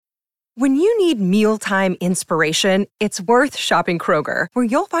When you need mealtime inspiration, it's worth shopping Kroger, where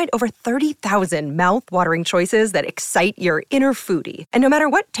you'll find over 30,000 mouth-watering choices that excite your inner foodie. And no matter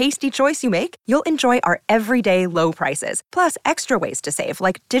what tasty choice you make, you'll enjoy our everyday low prices, plus extra ways to save,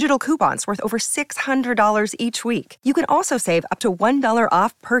 like digital coupons worth over $600 each week. You can also save up to $1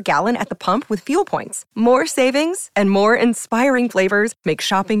 off per gallon at the pump with fuel points. More savings and more inspiring flavors make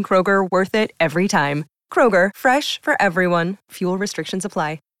shopping Kroger worth it every time. Kroger, fresh for everyone. Fuel restrictions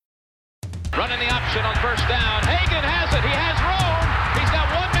apply. Running the option on first down. Hagan has it. He has room. He's got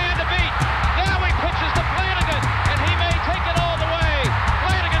one man to beat. Now he pitches to Flanagan, and he may take it all the way.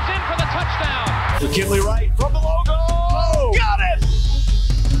 Flanagan's in for the touchdown. McKinley Wright from the logo. Oh, got it!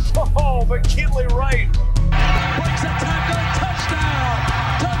 Oh, McKinley Wright. Breaks a tackle. Touchdown.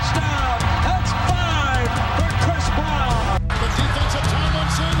 Touchdown. That's 5 for Chris Brown. The defensive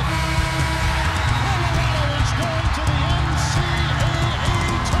Tomlinson. Colorado is going to the NCAA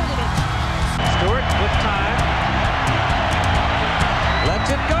tournament. Stewart with time. Lets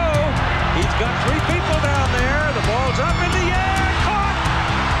it go. He's got 3 people down there. The ball's up in the air. Caught.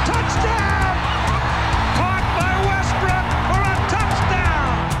 Touchdown. Caught by Westbrook for a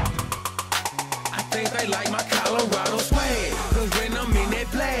touchdown. I think they like my Colorado swag. Cause when I'm in that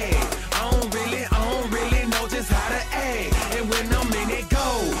play, I don't really know just how to act. And when I'm in it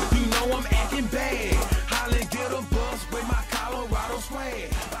go, you know I'm acting bad. Holly get a bus with my Colorado swag.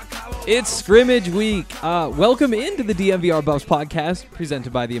 It's scrimmage week. Welcome into the DMVR Buffs podcast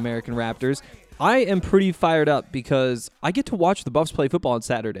presented by the American Raptors. I am pretty fired up because I get to watch the Buffs play football on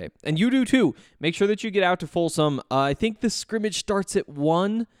Saturday, and you do too. Make sure that you get out to Folsom. I think the scrimmage starts at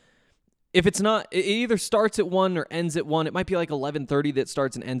 1. If it's not, it either starts at 1 or ends at 1. It might be like 11:30 that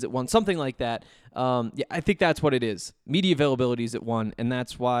starts and ends at 1, something like that. Yeah, I think that's what it is. Media availability is at 1, and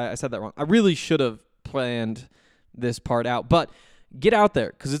that's why I said that wrong. I really should have planned this part out, but get out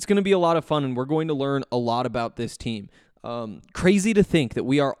there because it's going to be a lot of fun, and we're going to learn a lot about this team. Crazy to think that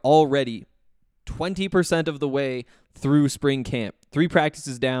we are already 20% of the way through spring camp. 3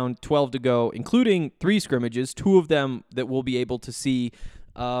 practices down, 12 to go, including 3 scrimmages, 2 of them that we'll be able to see.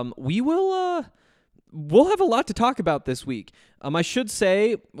 We'll have a lot to talk about this week. I should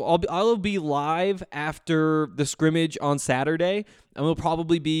say I'll be live after the scrimmage on Saturday, and we'll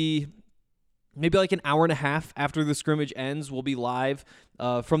probably be maybe like an hour and a half after the scrimmage ends. We'll be live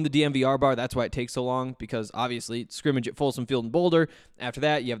from the DMVR bar. That's why it takes so long, because obviously scrimmage at Folsom Field in Boulder. After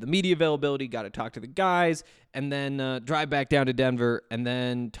that, you have the media availability, got to talk to the guys, and then drive back down to Denver, and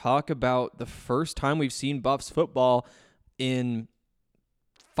then talk about the first time we've seen Buffs football in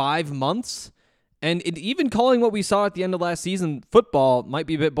 5 months. And even calling what we saw at the end of last season football might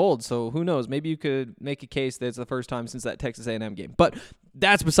be a bit bold, so who knows? Maybe you could make a case that it's the first time since that Texas A&M game. But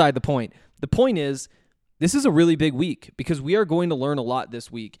that's beside the point. The point is, this is a really big week because we are going to learn a lot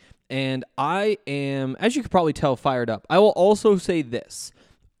this week. And I am, as you could probably tell, fired up. I will also say this.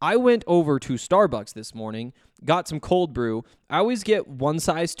 I went over to Starbucks this morning, got some cold brew. I always get one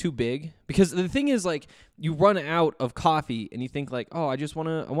size too big because the thing is, like, you run out of coffee and you think like, oh, I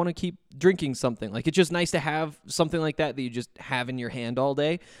want to keep drinking something. Like, it's just nice to have something like that you just have in your hand all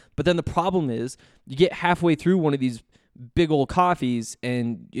day. But then the problem is you get halfway through one of these big old coffees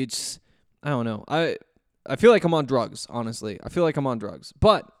and it's, I don't know. I feel like I'm on drugs, honestly. I feel like I'm on drugs.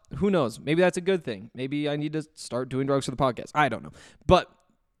 But who knows? Maybe that's a good thing. Maybe I need to start doing drugs for the podcast. I don't know. But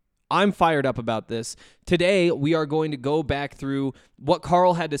I'm fired up about this. Today, we are going to go back through what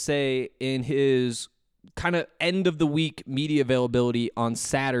Carl had to say in his kind of end of the week media availability on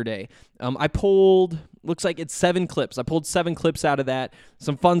Saturday. I pulled, looks like it's 7 clips. I pulled 7 clips out of that.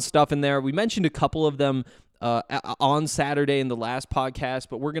 Some fun stuff in there. We mentioned a couple of them on Saturday in the last podcast,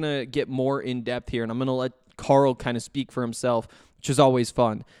 but we're going to get more in depth here, and I'm going to let Carl kind of speak for himself, which is always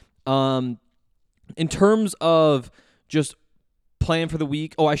fun. In terms of just plan for the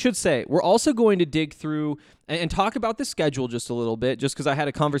week. Oh, I should say, we're also going to dig through and talk about the schedule just a little bit, just because I had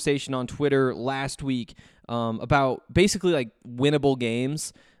a conversation on Twitter last week about basically like winnable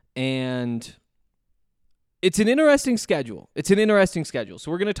games, and it's an interesting schedule. So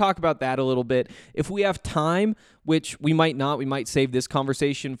we're going to talk about that a little bit. If we have time, which we might not, we might save this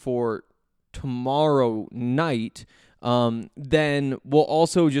conversation for tomorrow night, then we'll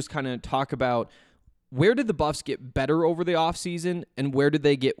also just kind of talk about where did the Buffs get better over the offseason and where did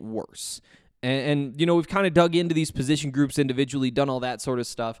they get worse? And you know, we've kind of dug into these position groups individually, done all that sort of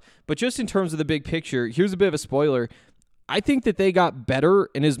stuff. But just in terms of the big picture, here's a bit of a spoiler. I think that they got better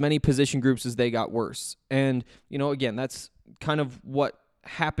in as many position groups as they got worse. And, you know, again, that's kind of what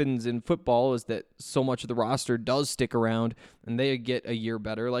happens in football, is that so much of the roster does stick around and they get a year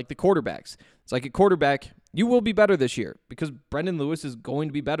better, like the quarterbacks. It's like at quarterback, You will be better this year because Brendan Lewis is going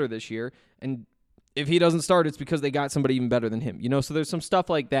to be better this year. And if he doesn't start, it's because they got somebody even better than him. So there's some stuff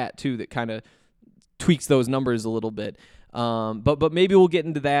like that too that kind of tweaks those numbers a little bit. But maybe we'll get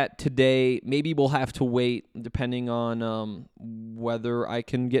into that today. Maybe we'll have to wait depending on whether I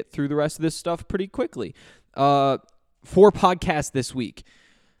can get through the rest of this stuff pretty quickly. 4 podcasts this week.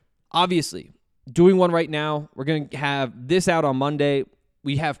 Obviously, doing one right now. We're going to have this out on Monday.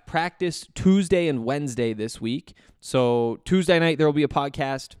 We have practice Tuesday and Wednesday this week. So Tuesday night, there will be a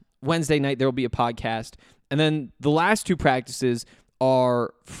podcast. Wednesday night, there will be a podcast. And then the last 2 practices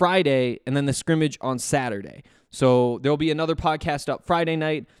are Friday and then the scrimmage on Saturday. So there will be another podcast up Friday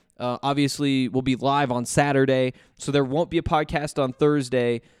night. Obviously, we'll be live on Saturday. So there won't be a podcast on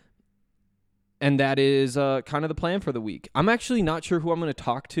Thursday. And that is kind of the plan for the week. I'm actually not sure who I'm going to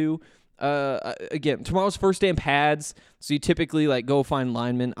talk to. Again, tomorrow's first day in pads, so you typically go find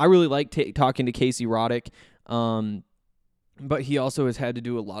linemen. I really like talking to Casey Roddick, but he also has had to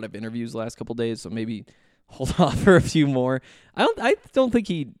do a lot of interviews the last couple days, so maybe hold off for a few more. I don't think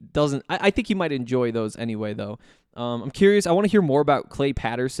he doesn't. I think he might enjoy those anyway, though. I'm curious. I want to hear more about Clay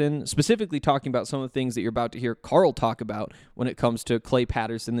Patterson, specifically talking about some of the things that you're about to hear Carl talk about when it comes to Clay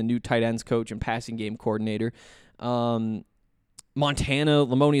Patterson, the new tight ends coach and passing game coordinator. Montana,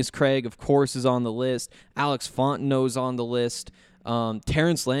 Lamonius Craig, of course, is on the list. Alex Fontenot's on the list.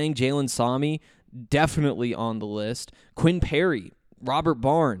 Terrence Lang, Jalen Sami, definitely on the list. Quinn Perry, Robert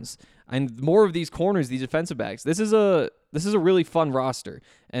Barnes, and more of these corners, these defensive backs. This is a really fun roster.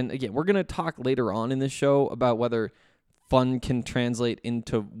 And again, we're going to talk later on in this show about whether fun can translate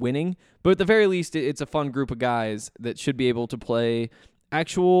into winning. But at the very least, it's a fun group of guys that should be able to play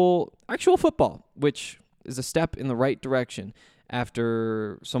actual football, which is a step in the right direction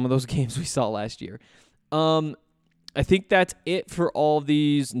after some of those games we saw last year. I think that's it for all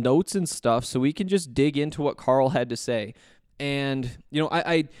these notes and stuff, so we can just dig into what Carl had to say. And,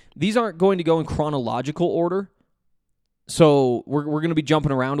 I these aren't going to go in chronological order, so we're going to be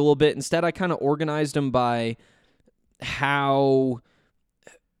jumping around a little bit. Instead, I kind of organized them by how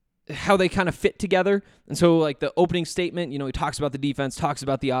they kind of fit together. And so, the opening statement, he talks about the defense, talks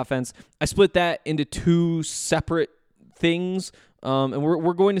about the offense. I split that into 2 separate things, and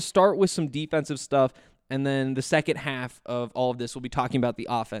we're going to start with some defensive stuff, and then the second half of all of this we'll be talking about the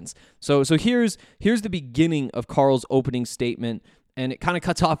offense. So here's the beginning of Carl's opening statement, and it kind of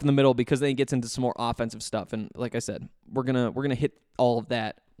cuts off in the middle because then he gets into some more offensive stuff. And like I said, we're gonna hit all of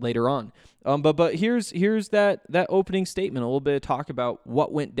that later on. But here's that opening statement, a little bit of talk about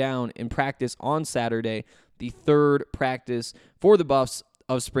what went down in practice on Saturday, the 3rd practice for the Buffs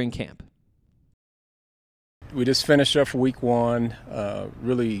of spring camp. We just finished up week 1.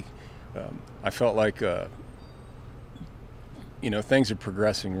 I felt like things are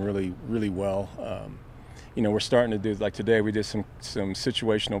progressing really, really well. We're starting to do, like today, we did some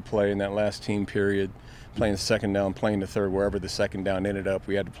situational play in that last team period, playing the second down, playing the third, wherever the second down ended up,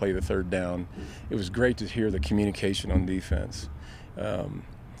 we had to play the third down. It was great to hear the communication on defense.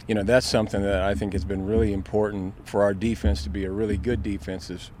 That's something that I think has been really important for our defense to be a really good defense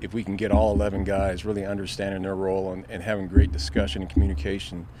if we can get all 11 guys really understanding their role and having great discussion and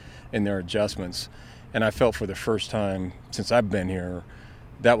communication in their adjustments. And I felt for the first time since I've been here,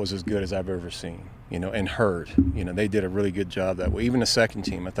 that was as good as I've ever seen, and heard. They did a really good job that way. Even the second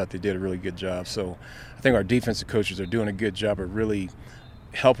team, I thought they did a really good job. So I think our defensive coaches are doing a good job of really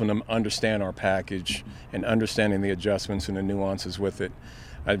helping them understand our package and understanding the adjustments and the nuances with it.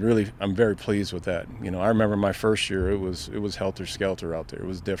 I'm very pleased with that. I remember my first year, it was helter-skelter out there. It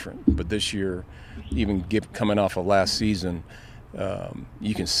was different. But this year, even coming off of last season,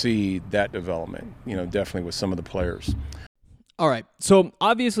 you can see that development, definitely with some of the players. All right, so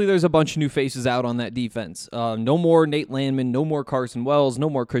obviously there's a bunch of new faces out on that defense. No more Nate Landman, no more Carson Wells, no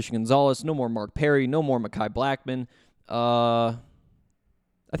more Christian Gonzalez, no more Mark Perry, no more Mekhi Blackman.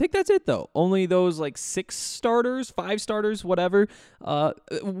 I think that's it, though. Only those 6 starters, 5 starters, whatever.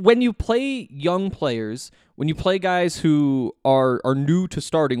 When you play young players, when you play guys who are new to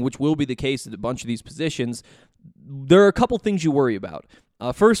starting, which will be the case at a bunch of these positions, there are a couple things you worry about.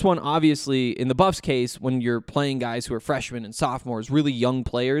 First one, obviously, in the Buffs case, when you're playing guys who are freshmen and sophomores, really young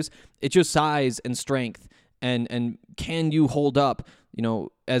players, it's just size and strength. And can you hold up,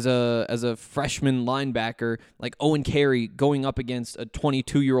 as a freshman linebacker like Owen Carey going up against a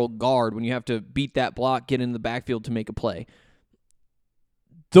 22-year-old guard when you have to beat that block, get in the backfield to make a play?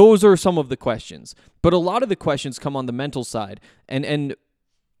 Those are some of the questions. But a lot of the questions come on the mental side. And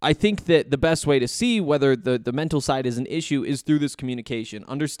I think that the best way to see whether the mental side is an issue is through this communication,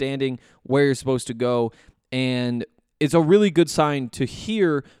 understanding where you're supposed to go and it's a really good sign to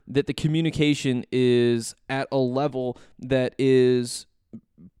hear that the communication is at a level that is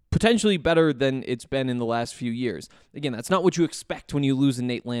potentially better than it's been in the last few years. Again, that's not what you expect when you lose a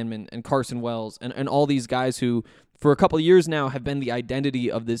Nate Landman and Carson Wells and all these guys who, for a couple of years now, have been the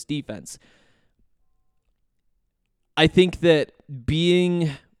identity of this defense. I think that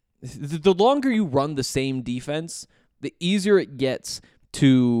the longer you run the same defense, the easier it gets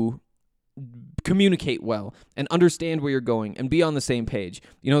to communicate well and understand where you're going and be on the same page.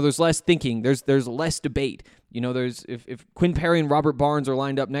 There's less thinking, there's less debate. There's if Quinn Perry and Robert Barnes are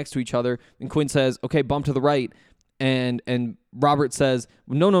lined up next to each other and Quinn says, okay, bump to the right, and Robert says,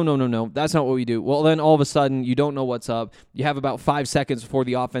 no, that's not what we do. Well, then all of a sudden you don't know what's up. You have about 5 seconds before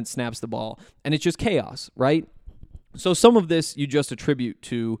the offense snaps the ball, and it's just chaos, right? So some of this you just attribute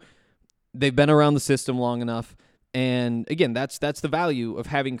to they've been around the system long enough. And again, that's the value of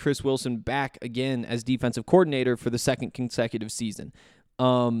having Chris Wilson back again as defensive coordinator for the second consecutive season.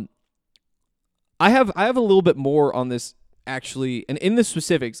 I have a little bit more on this actually, and in the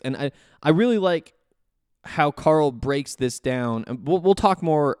specifics, and I really like how Carl breaks this down. And we'll talk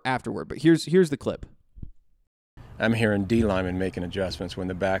more afterward, but here's the clip. I'm hearing D linemen making adjustments when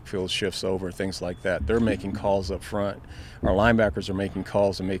the backfield shifts over, things like that. They're making calls up front. Our linebackers are making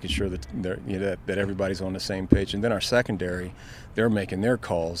calls and making sure that that everybody's on the same page. And then our secondary, they're making their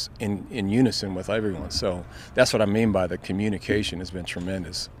calls in unison with everyone. So that's what I mean by the communication has been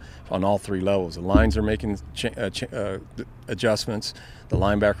tremendous on all three levels. The lines are making adjustments, the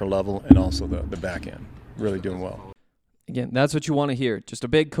linebacker level, and also the back end. Really doing well. Again, that's what you want to hear. Just a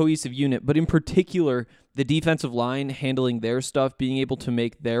big cohesive unit, but in particular, the defensive line handling their stuff, being able to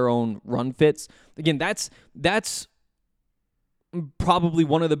make their own run fits. Again, that's probably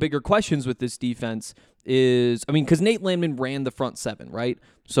one of the bigger questions with this defense is, because Nate Landman ran the front seven, right?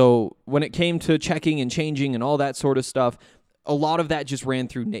 So when it came to checking and changing and all that sort of stuff, a lot of that just ran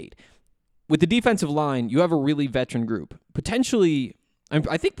through Nate. With the defensive line, you have a really veteran group. Potentially,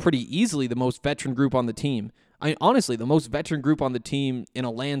 I think pretty easily the most veteran group on the team. Honestly, the most veteran group on the team in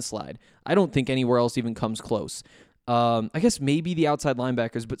a landslide. I don't think anywhere else even comes close. I guess maybe the outside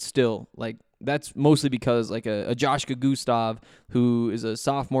linebackers, but still, that's mostly because a Joshka Gustav, who is a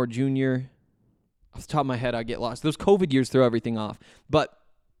sophomore, junior. Off the top of my head, I get lost. Those COVID years throw everything off. But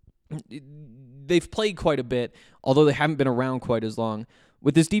they've played quite a bit, although they haven't been around quite as long.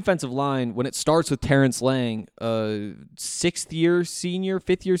 With this defensive line, when it starts with Terrence Lang, 6th-year senior,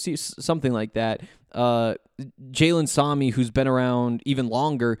 5th-year senior, something like that, Jalen Sami, who's been around even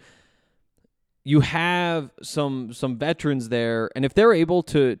longer, you have some veterans there, and if they're able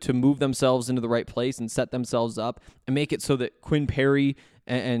to move themselves into the right place and set themselves up and make it so that Quinn Perry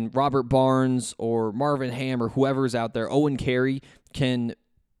and Robert Barnes or Marvin Ham or whoever's out there, Owen Carey, can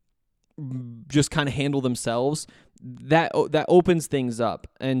just kind of handle themselves, that opens things up.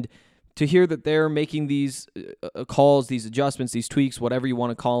 And to hear that they're making these calls, these adjustments, these tweaks, whatever you want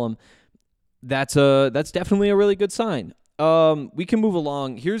to call them, that's definitely a really good sign. We can move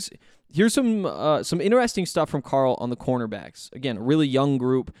along. Here's some interesting stuff from Carl on the cornerbacks. Again, a really young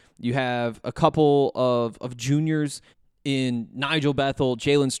group. You have a couple of juniors in Nigel Bethel,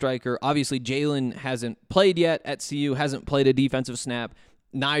 Jalen Stryker. Obviously, Jalen hasn't played yet at CU, hasn't played a defensive snap.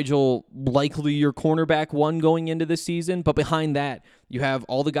 Nigel, likely your cornerback one going into this season, but behind that, you have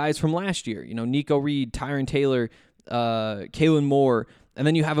all the guys from last year. Nico Reed, Tyron Taylor, Kalen Moore, and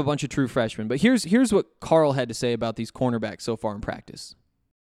then you have a bunch of true freshmen. But here's what Carl had to say about these cornerbacks so far in practice.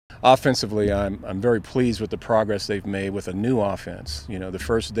 Offensively, I'm very pleased with the progress they've made with a new offense. The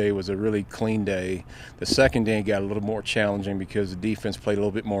first day was a really clean day. The second day got a little more challenging because the defense played a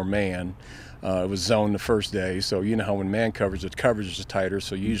little bit more man. It was zone the first day, so how when man coverage, the coverage is tighter,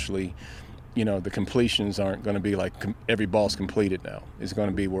 so usually, the completions aren't going to be like every ball's completed now. It's going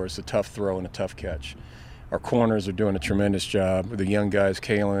to be where it's a tough throw and a tough catch. Our corners are doing a tremendous job. The young guys,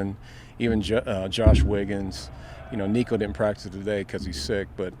 Kalen, even Josh Wiggins. Nico didn't practice today because he's sick,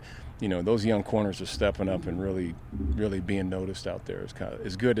 but those young corners are stepping up and really, really being noticed out there.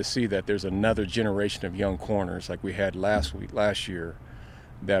 It's good to see that there's another generation of young corners like we had last year,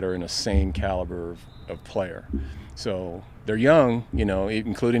 that are in the same caliber of player. So they're young,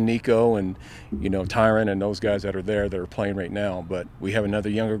 including Nico and Tyron and those guys that are there that are playing right now. But we have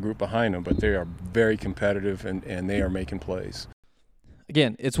another younger group behind them, but they are very competitive and they are making plays.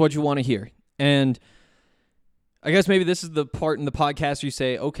 Again, it's what you want to hear. And I guess maybe this is the part in the podcast where you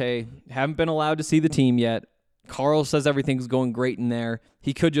say, okay, haven't been allowed to see the team yet. Carl says everything's going great in there.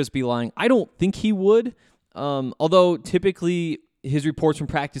 He could just be lying. I don't think he would, although typically his reports from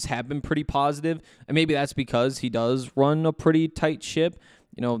practice have been pretty positive, and maybe that's because he does run a pretty tight ship.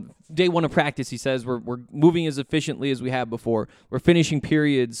 day one of practice, he says we're moving as efficiently as we have before. We're finishing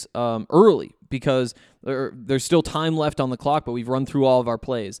periods early because there's still time left on the clock, but we've run through all of our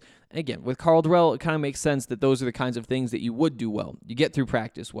plays. And again, with Karl Dorrell, it kind of makes sense that those are the kinds of things that you would do well. You get through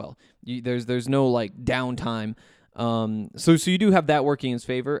practice well. There's no like downtime. So you do have that working in his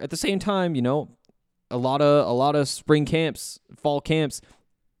favor. At the same time, a lot of spring camps, fall camps,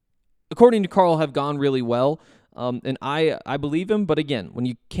 according to Karl, have gone really well. And I believe him, but again, when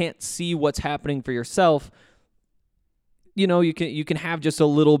you can't see what's happening for yourself, you can have just a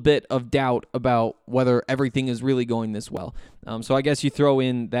little bit of doubt about whether everything is really going this well. So I guess you throw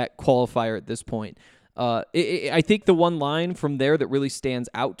in that qualifier at this point. I think the one line from there that really stands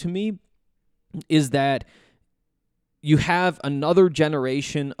out to me is that you have another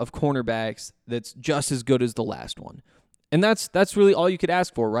generation of cornerbacks that's just as good as the last one. And that's really all you could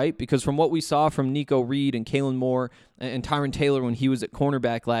ask for, right? Because from what we saw from Nico Reed and Kalen Moore and Tyron Taylor when he was at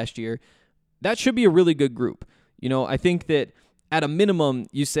cornerback last year, that should be a really good group. I think that at a minimum,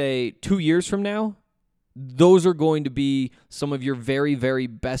 you say 2 years from now, those are going to be some of your very, very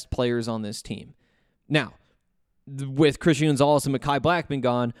best players on this team. Now, with Christian Gonzalez and Mekhi Blackman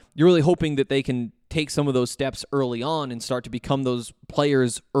gone, you're really hoping that they can take some of those steps early on and start to become those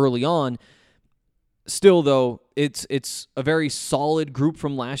players early on. Still, though, it's a very solid group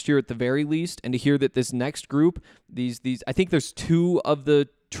from last year at the very least, and to hear that this next group, these I think there's 2 of the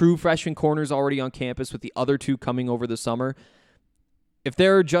true freshman corners already on campus, with the other 2 coming over the summer. If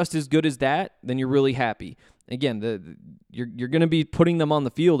they're just as good as that, then you're really happy. Again, you're going to be putting them on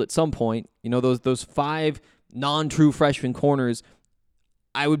the field at some point. Those 5 non-true freshman corners,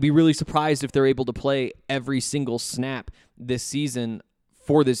 I would be really surprised if they're able to play every single snap this season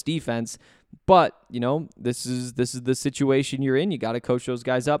for this defense. But, this is the situation you're in. You got to coach those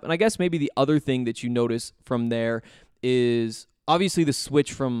guys up. And I guess maybe the other thing that you notice from there is obviously the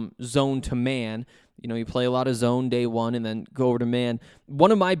switch from zone to man. You play a lot of zone day one and then go over to man.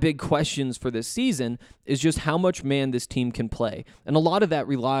 One of my big questions for this season is just how much man this team can play. And a lot of that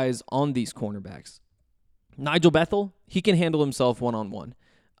relies on these cornerbacks. Nigel Bethel, he can handle himself one-on-one.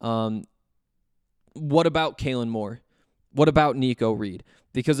 What about Kalen Moore? What about Nico Reed?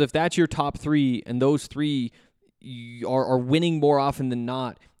 Because if that's your top 3 and those 3 are winning more often than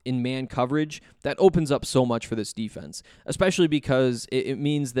not in man coverage, that opens up so much for this defense, especially because it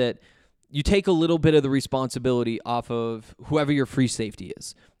means that you take a little bit of the responsibility off of whoever your free safety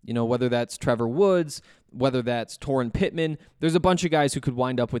is. Whether that's Trevor Woods, whether that's Torrin Pittman, there's a bunch of guys who could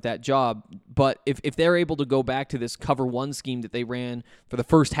wind up with that job. But if they're able to go back to this cover 1 scheme that they ran for the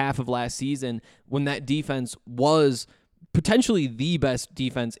first half of last season, when that defense was potentially the best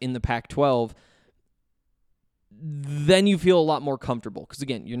defense in the Pac-12, then you feel a lot more comfortable. Because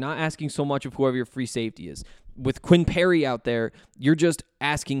again, you're not asking so much of whoever your free safety is. With Quinn Perry out there, you're just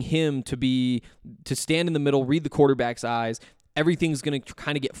asking him to stand in the middle, read the quarterback's eyes. Everything's going to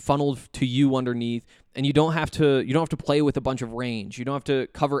kind of get funneled to you underneath, and you don't have to play with a bunch of range. You don't have to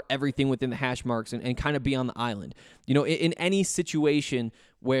cover everything within the hash marks and kind of be on the island. In any situation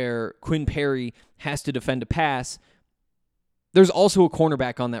where Quinn Perry has to defend a pass, there's also a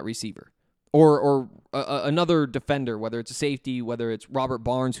cornerback on that receiver. Or another defender, whether it's a safety, whether it's Robert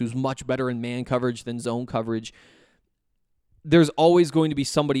Barnes, who's much better in man coverage than zone coverage. There's always going to be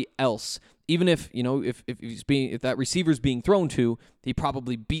somebody else. Even if if that receiver's being thrown to, he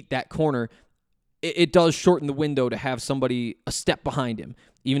probably beat that corner. It does shorten the window to have somebody a step behind him,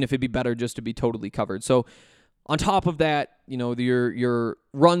 even if it'd be better just to be totally covered. So on top of that, your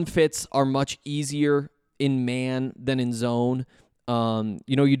run fits are much easier in man than in zone.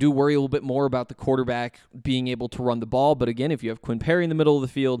 You do worry a little bit more about the quarterback being able to run the ball. But again, if you have Quinn Perry in the middle of the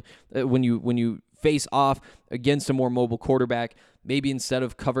field, when you face off against a more mobile quarterback, maybe instead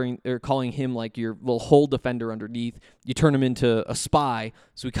of covering or calling him like your little hole defender underneath, you turn him into a spy.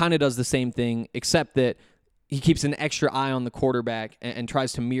 So he kind of does the same thing, except that he keeps an extra eye on the quarterback and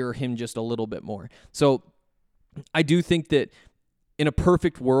tries to mirror him just a little bit more. So I do think that in a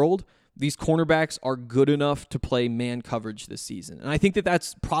perfect world, these cornerbacks are good enough to play man coverage this season. And I think that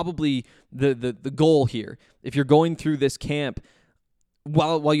that's probably the goal here. If you're going through this camp,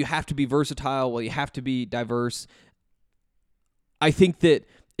 while you have to be versatile, while you have to be diverse, I think that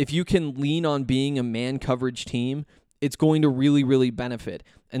if you can lean on being a man coverage team, it's going to really, really benefit.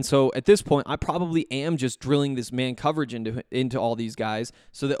 And so at this point, I probably am just drilling this man coverage into all these guys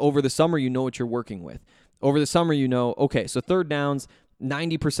so that over the summer, you know what you're working with. Over the summer, okay, so third downs,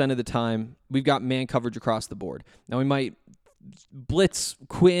 90% of the time, we've got man coverage across the board. Now, we might blitz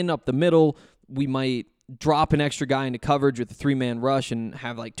Quinn up the middle. We might drop an extra guy into coverage with a 3-man rush and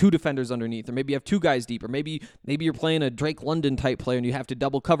have like 2 defenders underneath, or maybe you have 2 guys deep, or maybe you're playing a Drake London type player and you have to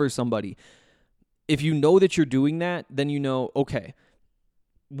double cover somebody. If you know that you're doing that, then you know, okay,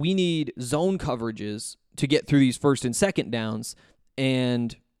 we need zone coverages to get through these first and second downs,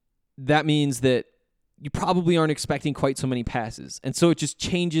 and that means that you probably aren't expecting quite so many passes. And so it just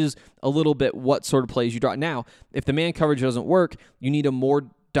changes a little bit what sort of plays you draw. Now, if the man coverage doesn't work, you need a more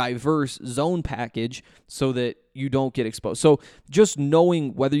diverse zone package so that you don't get exposed. So just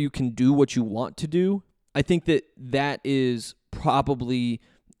knowing whether you can do what you want to do, I think that is probably,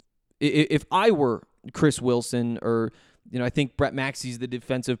 if I were Chris Wilson, or I think Brett Maxey's the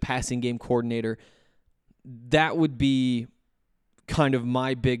defensive passing game coordinator, that would be kind of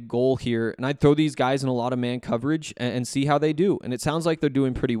my big goal here. And I'd throw these guys in a lot of man coverage and see how they do. And it sounds like they're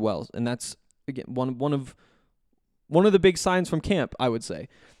doing pretty well. And that's, again, one of the big signs from camp, I would say.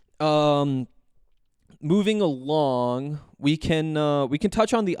 Moving along, we can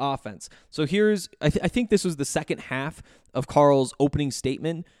touch on the offense. So here's, I think this was the second half of Carl's opening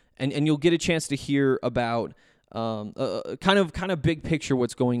statement, and you'll get a chance to hear about kind of big picture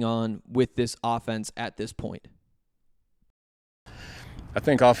what's going on with this offense at this point. I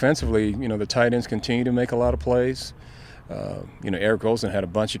think offensively, the tight ends continue to make a lot of plays. Eric Olsen had a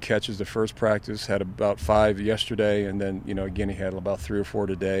bunch of catches the first practice, had about 5 yesterday, and then, again, he had about 3 or 4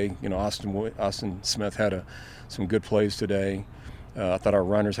 today. Austin Smith had some good plays today. I thought our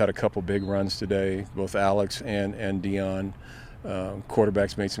runners had a couple big runs today, both Alex and Dion.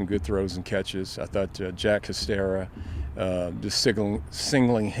 Quarterbacks made some good throws and catches. I thought Jack Costera, just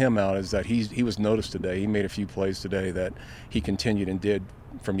singling him out, is that he was noticed today. He made a few plays today that he continued and did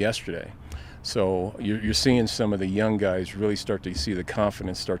from yesterday. So you're seeing some of the young guys really start to see the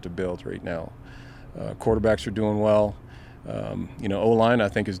confidence start to build right now. Quarterbacks are doing well. O-line, I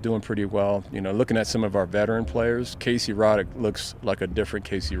think, is doing pretty well. Looking at some of our veteran players, Casey Roddick looks like a different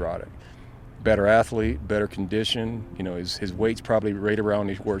Casey Roddick. Better athlete, better condition. His weight's probably right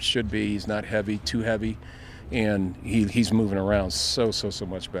around where it should be. He's not too heavy, and he's moving around so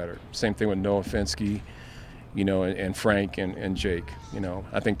much better. Same thing with Noah Finsky, and Frank and Jake.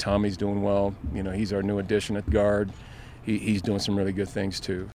 I think Tommy's doing well. He's our new addition at guard. He's doing some really good things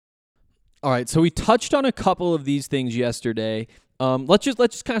too. All right, so we touched on a couple of these things yesterday. Let's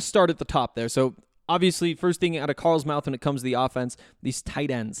just kind of start at the top there. So obviously, first thing out of Carl's mouth when it comes to the offense, these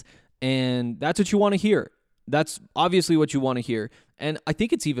tight ends. And that's what you want to hear. That's obviously what you want to hear. And I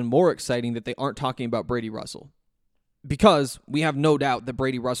think it's even more exciting that they aren't talking about Brady Russell, because we have no doubt that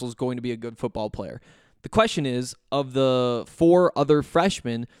Brady Russell is going to be a good football player. The question is, of the 4 other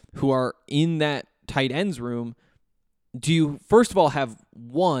freshmen who are in that tight ends room, do you first of all have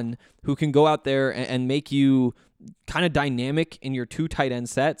one who can go out there and make you kind of dynamic in your 2 tight end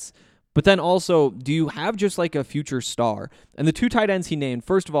sets? But then also, do you have just like a future star? And the 2 tight ends he named,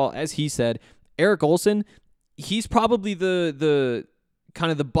 first of all, as he said, Eric Olsen, he's probably the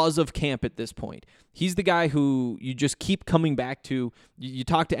kind of the buzz of camp at this point. He's the guy who you just keep coming back to. You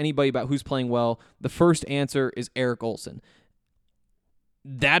talk to anybody about who's playing well, the first answer is Eric Olsen.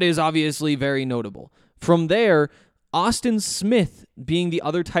 That is obviously very notable. From there, Austin Smith being the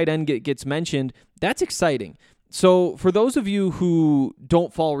other tight end gets mentioned. That's exciting. So for those of you who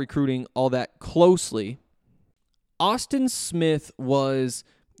don't follow recruiting all that closely, Austin Smith was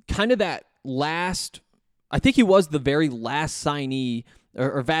kind of that last, I think he was the very last signee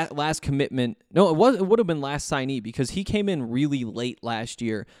or last commitment. No, it would have been last signee, because he came in really late last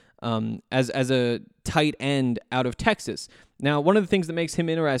year as a tight end out of Texas. Now, one of the things that makes him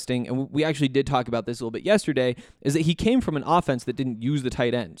interesting, and we actually did talk about this a little bit yesterday, is that he came from an offense that didn't use the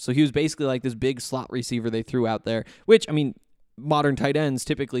tight end. So he was basically like this big slot receiver they threw out there, which, I mean, modern tight ends,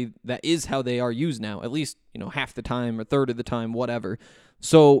 typically that is how they are used now, at least, half the time or third of the time, whatever.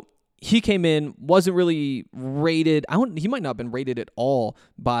 So he came in, wasn't really rated. He might not have been rated at all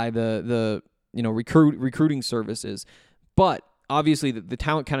by the recruiting services, but obviously, the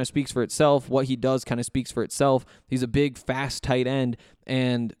talent kind of speaks for itself. What he does kind of speaks for itself. He's a big, fast tight end,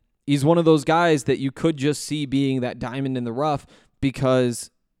 and he's one of those guys that you could just see being that diamond in the rough, because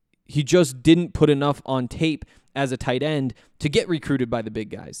he just didn't put enough on tape as a tight end to get recruited by the big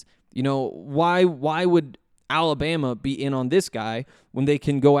guys. Why would Alabama be in on this guy when they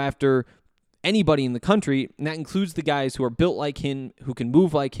can go after anybody in the country? And that includes the guys who are built like him, who can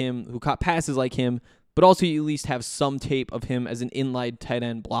move like him, who caught passes like him, but also you at least have some tape of him as an inline tight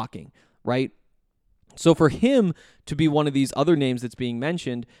end blocking, right? So for him to be one of these other names that's being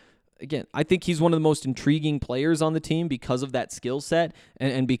mentioned, again, I think he's one of the most intriguing players on the team because of that skill set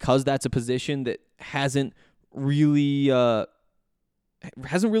and because that's a position that hasn't really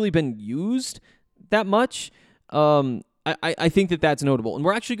been used that much, I think that that's notable. And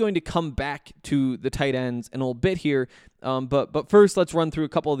we're actually going to come back to the tight ends in a little bit here. But first, let's run through a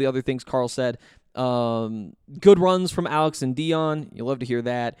couple of the other things Carl said. Good runs from Alex and Dion. You'll love to hear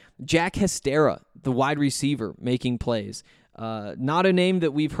that. Jack Hestera, the wide receiver, making plays. Not a name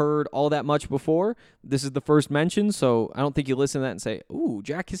that we've heard all that much before. This is the first mention, so I don't think you listen to that and say, ooh,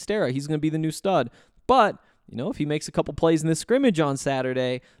 Jack Hestera, he's going to be the new stud. But, if he makes a couple plays in the scrimmage on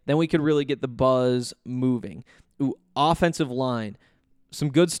Saturday, then we could really get the buzz moving. Ooh, offensive line. Some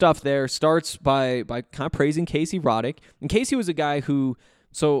good stuff there. Starts by kind of praising Casey Roddick. And Casey was a guy who,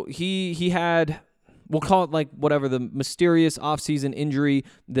 so he had, we'll call it like whatever, the mysterious offseason injury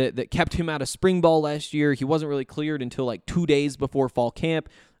that kept him out of spring ball last year. He wasn't really cleared until like 2 days before fall camp.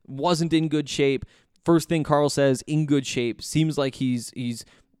 Wasn't in good shape. First thing Carl says, in good shape. Seems like he's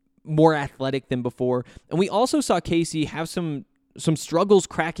more athletic than before. And we also saw Casey have some struggles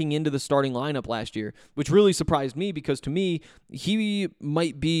cracking into the starting lineup last year, which really surprised me because to me, he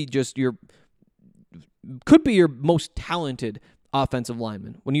might be could be your most talented offensive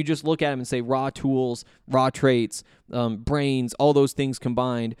lineman. When you just look at him and say raw tools, raw traits, brains, all those things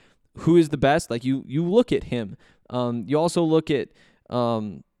combined, who is the best? Like you look at him. You also look at,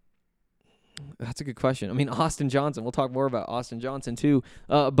 that's a good question. I mean, Austin Johnson, we'll talk more about Austin Johnson too.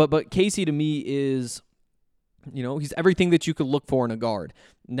 But Casey to me is, he's everything that you could look for in a guard.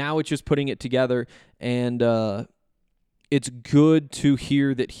 Now it's just putting it together, and it's good to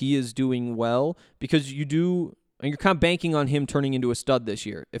hear that he is doing well because you're kind of banking on him turning into a stud this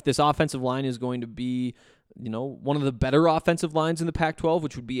year. If this offensive line is going to be, one of the better offensive lines in the Pac-12,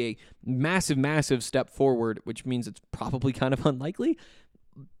 which would be a massive, massive step forward, which means it's probably kind of unlikely.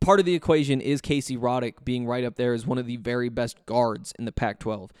 Part of the equation is Casey Roddick being right up there as one of the very best guards in the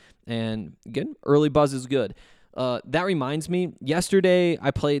Pac-12. And again, early buzz is good. That reminds me, Saturday,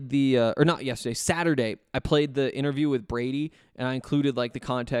 I played the interview with Brady, and I included like the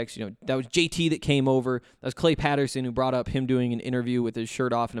context, that was JT that came over. That was Clay Patterson who brought up him doing an interview with his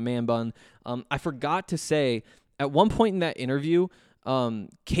shirt off and a man bun. I forgot to say, at one point in that interview,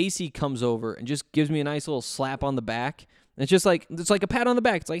 Casey comes over and just gives me a nice little slap on the back. And it's like a pat on the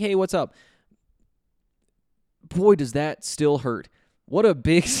back. It's like, hey, what's up? Boy, does that still hurt. What a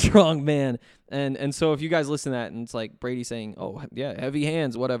big, strong man. And so if you guys listen to that and it's like Brady saying, oh, yeah, heavy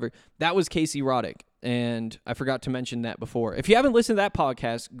hands, whatever, that was Casey Roddick. And I forgot to mention that before. If you haven't listened to that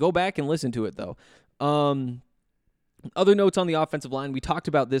podcast, go back and listen to it, though. Other notes on the offensive line, we talked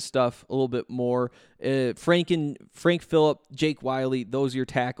about this stuff a little bit more. Frank Phillip, Jake Wiley, those are your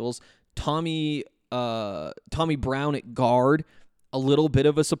tackles. Tommy Brown at guard, a little bit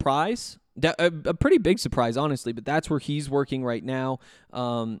of a surprise. A pretty big surprise, honestly, but that's where he's working right now.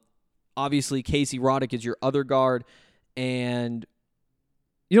 Obviously, Casey Roddick is your other guard. And,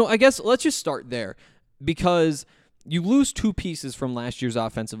 I guess let's just start there because you lose two pieces from last year's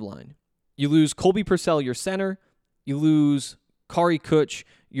offensive line. You lose Colby Purcell, your center. You lose Kari Kutch,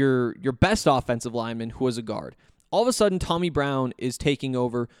 your best offensive lineman, who was a guard. All of a sudden, Tommy Brown is taking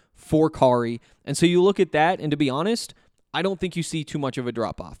over for Kari. And so you look at that, and to be honest, I don't think you see too much of a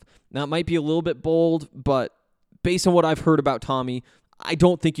drop-off. Now, it might be a little bit bold, but based on what I've heard about Tommy, I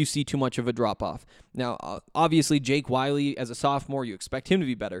don't think you see too much of a drop-off. Now, obviously, Jake Wiley, as a sophomore, you expect him to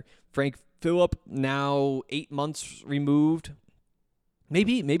be better. Frank Phillip, now 8 months removed,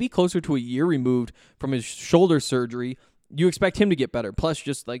 maybe closer to a year removed from his shoulder surgery. You expect him to get better. Plus,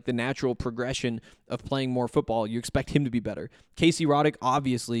 just like the natural progression of playing more football, you expect him to be better. Casey Roddick,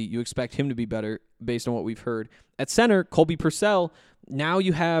 obviously, you expect him to be better based on what we've heard. At center, Colby Purcell, now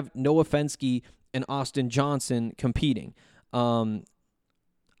you have Noah Fenske and Austin Johnson competing.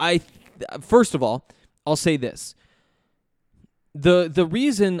 First of all, I'll say this. The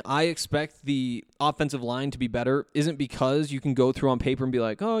reason I expect the offensive line to be better isn't because you can go through on paper and be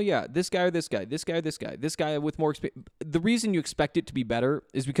like, oh, yeah, this guy or this guy, this guy or this guy, this guy with more experience. The reason you expect it to be better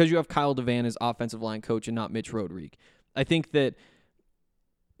is because you have Kyle Devan as offensive line coach and not Mitch Rodrigue. I think that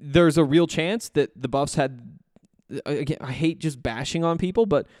there's a real chance that the Buffs had, again, I hate just bashing on people,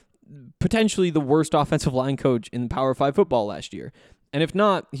 but potentially the worst offensive line coach in Power 5 football last year. And if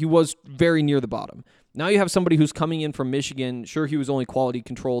not, he was very near the bottom. Now you have somebody who's coming in from Michigan. Sure, he was only quality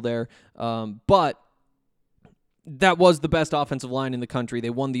control there, but that was the best offensive line in the country. They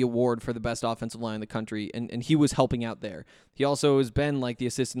won the award for the best offensive line in the country, and he was helping out there. He also has been like the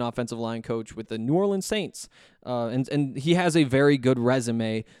assistant offensive line coach with the New Orleans Saints, and he has a very good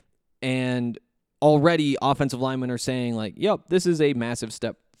resume, and already offensive linemen are saying like, yep, this is a massive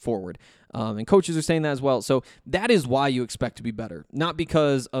step forward. And coaches are saying that as well. So that is why you expect to be better, not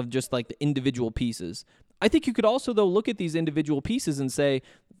because of just like the individual pieces. I think you could also, though, look at these individual pieces and say,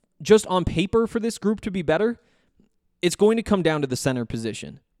 just on paper for this group to be better, it's going to come down to the center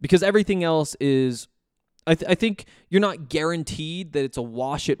position because everything else is, I think you're not guaranteed that it's a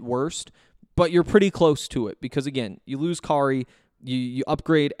wash at worst, but you're pretty close to it because, again, you lose Kari, you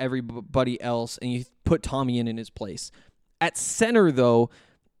upgrade everybody else, and you put Tommy in his place. At center, though,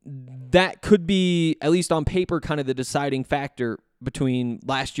 that could be, at least on paper, kind of the deciding factor between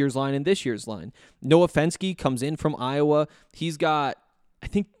last year's line and this year's line. Noah Fenske comes in from Iowa. He's got, I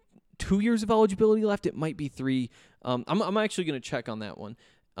think, 2 years of eligibility left. It might be 3. I'm actually going to check on that one.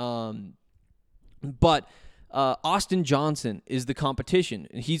 But Austin Johnson is the competition.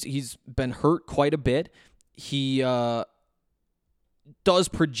 He's been hurt quite a bit. He does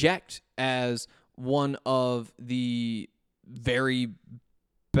project as one of the very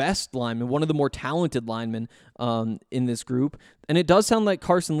best linemen, one of the more talented linemen in this group. And it does sound like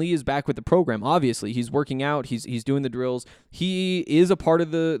Carson Lee is back with the program. Obviously, he's working out. He's doing the drills. He is a part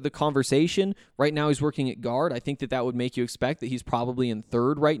of the conversation. Right now, he's working at guard. I think that would make you expect that he's probably in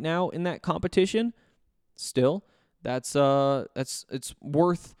third right now in that competition. Still, it's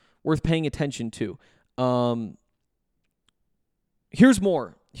worth paying attention to. Here's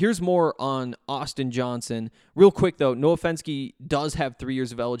more on Austin Johnson. Real quick, though, Noah Fenske does have 3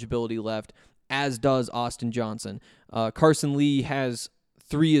 years of eligibility left, as does Austin Johnson. Carson Lee has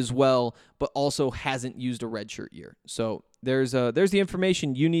 3 as well, but also hasn't used a redshirt year. So there's the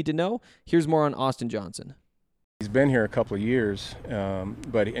information you need to know. Here's more on Austin Johnson. He's been here a couple of years,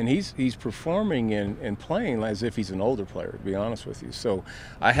 but he's performing and playing as if he's an older player, to be honest with you. So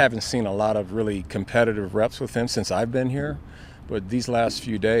I haven't seen a lot of really competitive reps with him since I've been here. But these last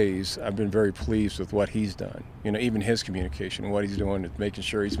few days, I've been very pleased with what he's done. Even his communication, what he's doing, making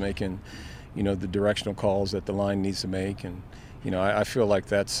sure he's making, the directional calls that the line needs to make. And, I feel like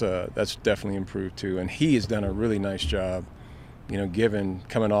that's definitely improved too. And he has done a really nice job,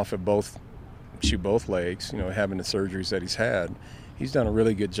 coming off of both legs, having the surgeries that he's had. He's done a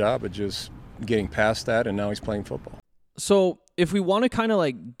really good job of just getting past that, and now he's playing football. So if we want to kind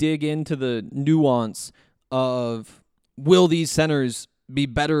of dig into the nuance of, will these centers be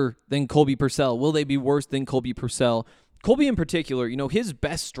better than Colby Purcell? Will they be worse than Colby Purcell? Colby in particular, his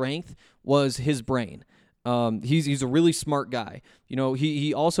best strength was his brain. He's a really smart guy.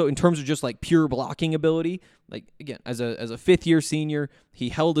 He also, in terms of just pure blocking ability, again, as a fifth-year senior, he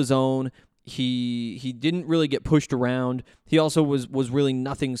held his own. He didn't really get pushed around. He also was really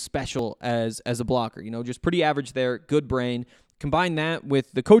nothing special as a blocker. Just pretty average there, good brain. Combine that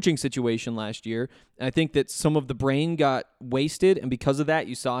with the coaching situation last year, and I think that some of the brain got wasted, and because of that,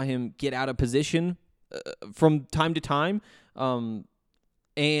 you saw him get out of position from time to time,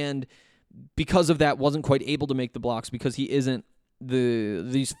 and because of that, wasn't quite able to make the blocks because he isn't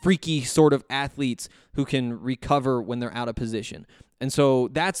these freaky sort of athletes who can recover when they're out of position, and so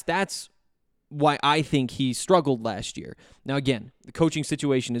that's why I think he struggled last year. Now, again, the coaching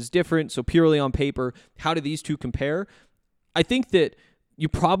situation is different, so purely on paper, how do these two compare? I think that you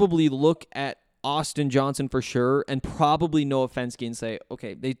probably look at Austin Johnson for sure and probably Noah Fenske and say,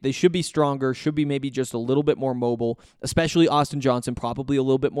 okay, they should be stronger, should be maybe just a little bit more mobile, especially Austin Johnson, probably a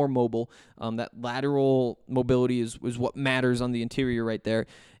little bit more mobile. That lateral mobility is what matters on the interior right there.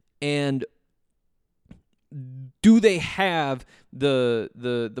 And do they have the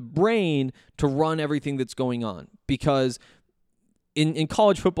brain to run everything that's going on? Because in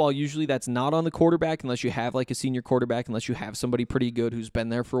college football, usually that's not on the quarterback unless you have a senior quarterback, unless you have somebody pretty good who's been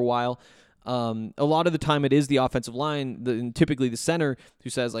there for a while. A lot of the time it is the offensive line, and typically the center, who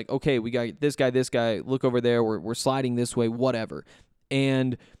says okay, we got this guy, look over there, we're sliding this way, whatever.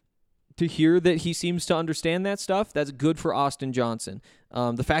 And to hear that he seems to understand that stuff, that's good for Austin Johnson.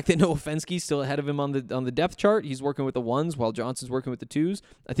 The fact that Noah Fenske's still ahead of him on the depth chart, he's working with the ones while Johnson's working with the twos.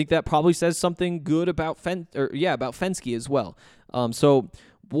 I think that probably says something good about Fenske as well. So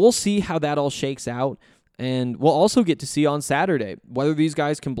we'll see how that all shakes out, and we'll also get to see on Saturday whether these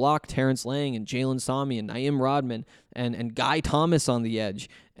guys can block Terrence Lang and Jalen Sami and Naeem Rodman and Guy Thomas on the edge,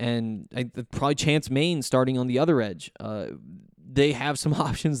 and probably Chance Main starting on the other edge. They have some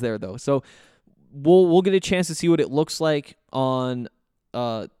options there, though. So we'll get a chance to see what it looks like on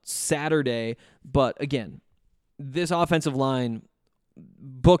Saturday. But again, this offensive line,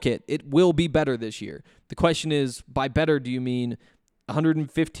 book it. It will be better this year. The question is, by better, do you mean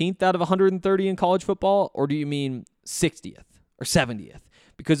 115th out of 130 in college football, or do you mean 60th or 70th?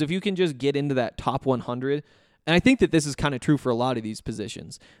 Because if you can just get into that top 100, and I think that this is kind of true for a lot of these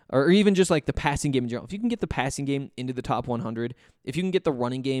positions, or even just the passing game in general. If you can get the passing game into the top 100, if you can get the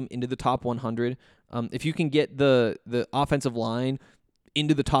running game into the top 100, if you can get the offensive line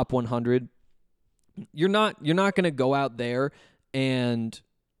into the top 100, you're not going to go out there and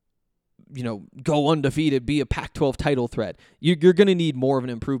go undefeated, be a Pac-12 title threat. You're going to need more of an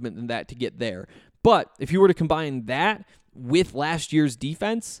improvement than that to get there. But if you were to combine that with last year's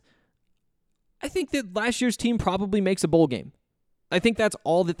defense, I think that last year's team probably makes a bowl game. I think that's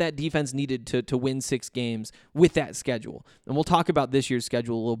all that defense needed to win 6 games with that schedule. And we'll talk about this year's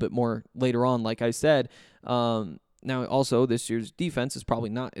schedule a little bit more later on, like I said. Now, also, this year's defense is probably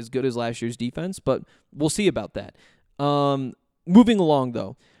not as good as last year's defense, but we'll see about that. Moving along,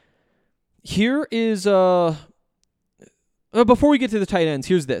 though. Here is, before we get to the tight ends,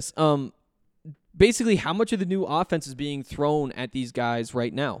 here's this. Basically, how much of the new offense is being thrown at these guys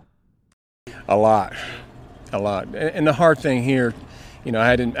right now? A lot. And the hard thing here,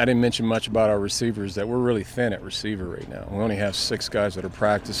 I didn't mention much about our receivers, that we're really thin at receiver right now. We only have 6 guys that are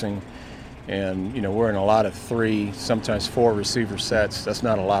practicing, and, we're in a lot of 3, sometimes 4 receiver sets. That's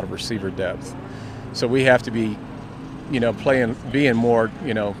not a lot of receiver depth. So we have to be, being more,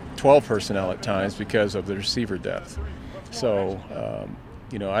 12 personnel at times because of the receiver depth. So,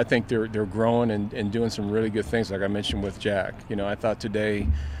 I think they're growing and doing some really good things, like I mentioned with Jack. I thought today,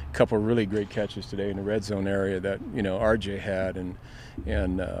 a couple of really great catches today in the red zone area that, RJ had, and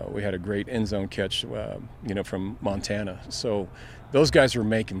we had a great end zone catch, from Montana. So those guys are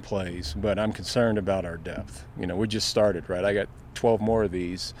making plays, but I'm concerned about our depth. We just started, right? I got 12 more of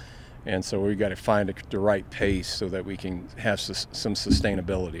these. And so we got to find the right pace so that we can have some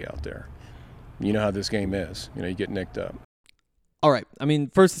sustainability out there. You know how this game is. You get nicked up. All right. I mean,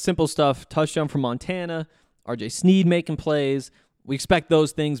 first, the simple stuff. Touchdown from Montana. RJ Sneed making plays. We expect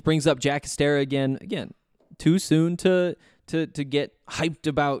those things. Brings up Jack Hystera again. Again, too soon to get hyped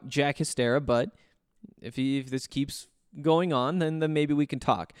about Jack Hystera, but if this keeps going on, then maybe we can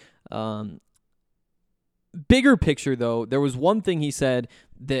talk. Bigger picture, though, there was one thing he said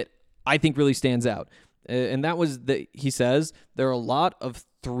that I think really stands out. And that was that he says there are a lot of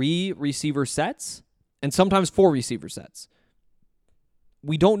 3 receiver sets and sometimes 4 receiver sets.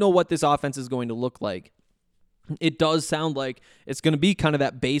 We don't know what this offense is going to look like. It does sound like it's going to be kind of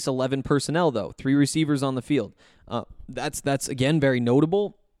that base 11 personnel, though. 3 receivers on the field. That's again, very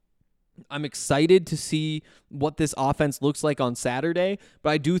notable. I'm excited to see what this offense looks like on Saturday,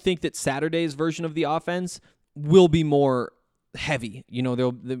 but I do think that Saturday's version of the offense will be more heavy.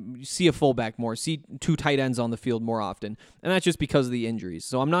 They'll see a fullback more, see 2 tight ends on the field more often, and that's just because of the injuries.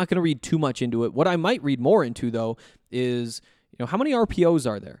 So I'm not going to read too much into it. What I might read more into, though, is how many RPOs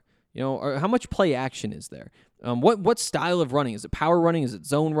are there? Or how much play action is there? What style of running? Is it power running? Is it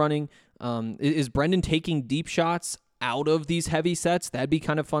zone running? Is Brendan taking deep shots out of these heavy sets? That'd be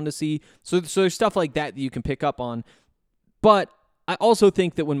kind of fun to see. So there's stuff like that you can pick up on. But I also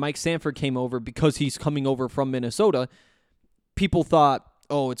think that when Mike Sanford came over, because he's coming over from Minnesota, people thought,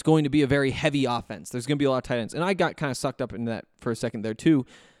 oh, it's going to be a very heavy offense. There's going to be a lot of tight ends. And I got kind of sucked up into that for a second there too.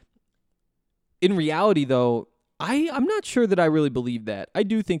 In reality, though, I'm not sure that I really believe that. I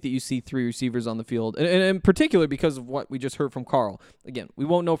do think that you see 3 receivers on the field, and in particular because of what we just heard from Carl. Again, we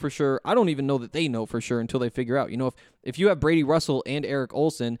won't know for sure. I don't even know that they know for sure until they figure out. If you have Brady Russell and Eric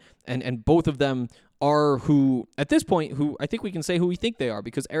Olson, and both of them are who, at this point, who I think we can say who we think they are,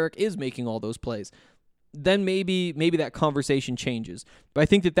 because Eric is making all those plays, then maybe that conversation changes. But I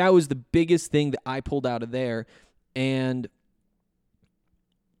think that was the biggest thing that I pulled out of there, and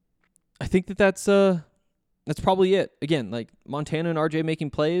I think that's probably it. Again, like Montana and RJ making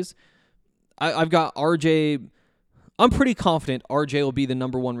plays. I've got RJ. I'm pretty confident RJ will be the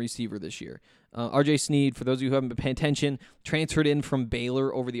number 1 receiver this year. RJ Sneed, for those of you who haven't been paying attention, transferred in from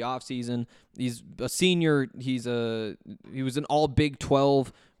Baylor over the offseason. He's a senior. He was an all Big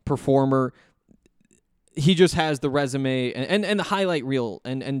 12 performer. He just has the resume and the highlight reel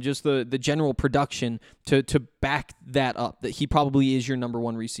and just the general production to back that up, that he probably is your number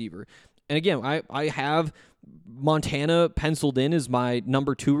 1 receiver. And again, I have Montana penciled in as my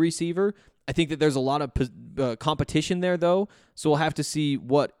number 2 receiver. I think that there's a lot of competition there, though, so we'll have to see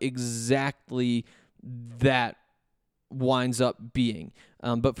what exactly that winds up being.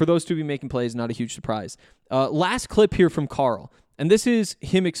 But for those 2 to be making plays, not a huge surprise. Last clip here from Carl, and this is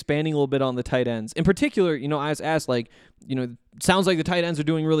him expanding a little bit on the tight ends. In particular, I was asked, sounds like the tight ends are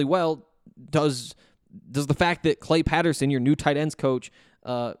doing really well. Does the fact that Clay Patterson, your new tight ends coach,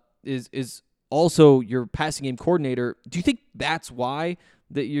 is also your passing game coordinator, do you think that's why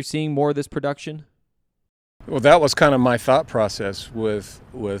that you're seeing more of this production? Well, that was kind of my thought process with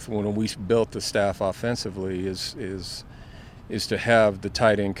when we built the staff offensively is to have the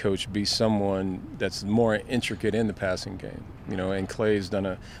tight end coach be someone that's more intricate in the passing game. And Clay's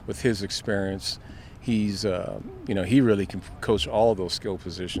done with his experience, he's he really can coach all those skill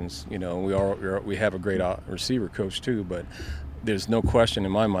positions. We have a great receiver coach too, but there's no question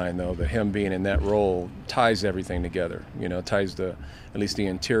in my mind, though, that him being in that role ties everything together. Ties at least the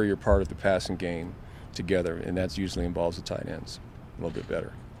interior part of the passing game together, and that usually involves the tight ends a little bit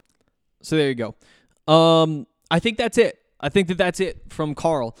better. So there you go. I think that's it. I think that's it from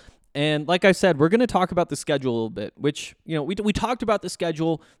Carl. And like I said, we're going to talk about the schedule a little bit, which, we talked about the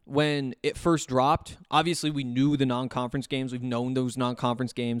schedule when it first dropped. Obviously, we knew the non-conference games. We've known those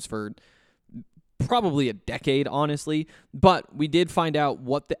non-conference games for probably a decade, honestly. But we did find out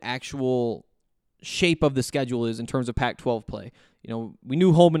what the actual shape of the schedule is in terms of Pac-12 play. We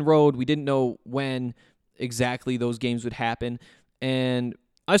knew home and road. We didn't know when exactly those games would happen. And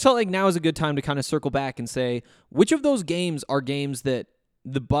I felt like now is a good time to kind of circle back and say, which of those games are games that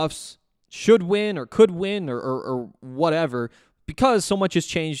the Buffs should win or could win or whatever, because so much has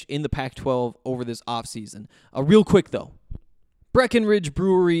changed in the Pac-12 over this offseason. Real quick, though. Breckenridge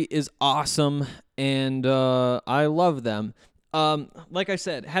Brewery is awesome, and I love them. Like I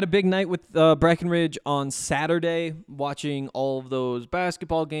said, had a big night with Breckenridge on Saturday, watching all of those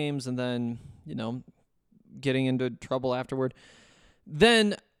basketball games and then, getting into trouble afterward.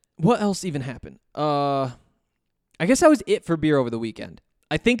 Then, what else even happened? I guess that was it for beer over the weekend.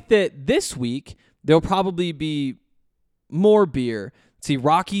 I think that this week, there'll probably be more beer. See,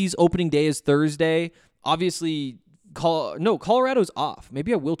 Rockies opening day is Thursday. Obviously, Colorado's off.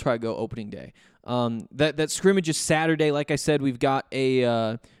 Maybe I will try to go opening day. That scrimmage is Saturday. Like I said, we've got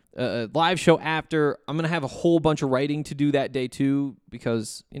a live show after. I'm going to have a whole bunch of writing to do that day too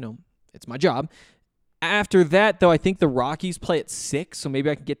because, it's my job. After that, though, I think the Rockies play at 6, so maybe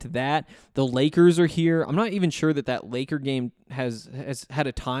I can get to that. The Lakers are here. I'm not even sure that Laker game has had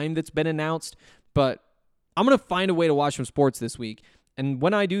a time that's been announced, but I'm going to find a way to watch some sports this week. And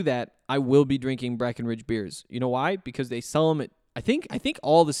when I do that, I will be drinking Breckenridge beers. You know why? Because they sell them at, I think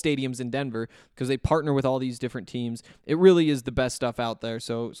all the stadiums in Denver, because they partner with all these different teams. It really is the best stuff out there.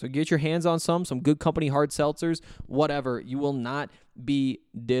 So get your hands on some Good Company hard seltzers, whatever. You will not be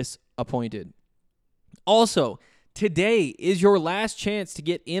disappointed. Also, today is your last chance to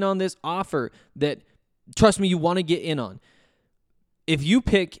get in on this offer that, trust me, you want to get in on. If you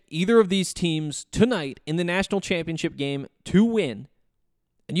pick either of these teams tonight in the national championship game to win,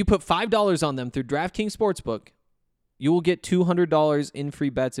 and you put $5 on them through DraftKings Sportsbook, you will get $200 in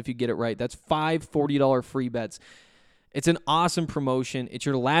free bets if you get it right. That's 5 $40 free bets. It's an awesome promotion. It's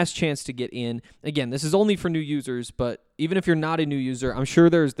your last chance to get in. Again, this is only for new users, but even if you're not a new user, I'm sure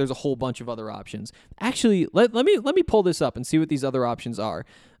there's a whole bunch of other options. Actually, let me pull this up and see what these other options are.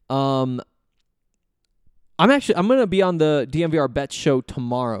 I'm going to be on the DMVR Bets show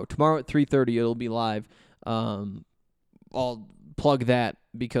tomorrow. Tomorrow at 3:30, it'll be live. I'll plug that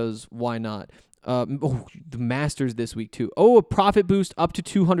because why not? The Masters this week too. A profit boost up to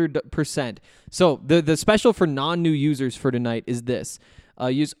 200%. So the special for non-new users for tonight is this.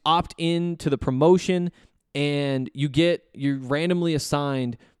 You just opt in to the promotion and you're randomly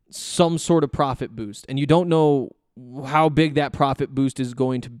assigned some sort of profit boost, and you don't know how big that profit boost is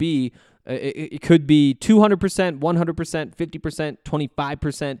going to be. It could be 200%, 100%, 50%,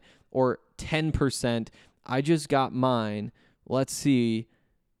 25%, or 10%. I just got mine. Let's see.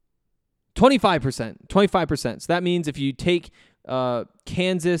 25%. So that means if you take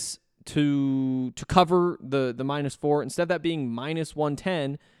Kansas to cover the -4, instead of that being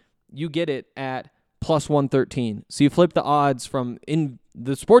 -110, you get it at +113. So you flip the odds from in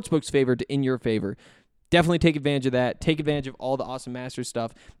the sportsbook's favor to in your favor. Definitely take advantage of that. Take advantage of all the awesome Masters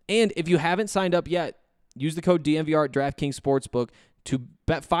stuff. And if you haven't signed up yet, use the code DMVR at DraftKings Sportsbook to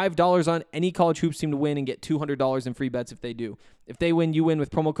bet $5 on any college hoops team to win and get $200 in free bets if they do. If they win, you win with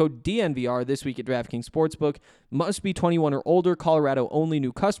promo code DNVR this week at DraftKings Sportsbook. Must be 21 or older. Colorado only.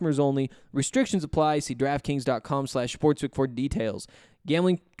 New customers only. Restrictions apply. See DraftKings.com/sportsbook for details.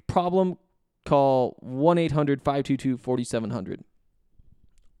 Gambling problem? Call 1-800-522-4700.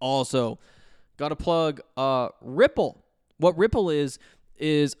 Also, got to plug Ripple. What Ripple is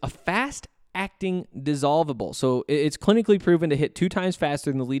a fast-acting dissolvable. So it's clinically proven to hit 2 times faster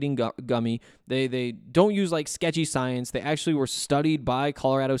than the leading gummy. They don't use sketchy science. They actually were studied by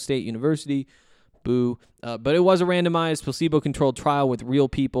Colorado State University. Boo. But it was a randomized, placebo-controlled trial with real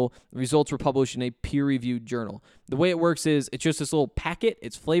people. The results were published in a peer-reviewed journal. The way it works is it's just this little packet.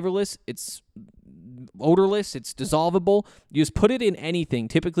 It's flavorless. It's odorless. It's dissolvable. You just put it in anything,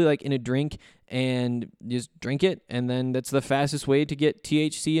 typically in a drink, and you just drink it, and then that's the fastest way to get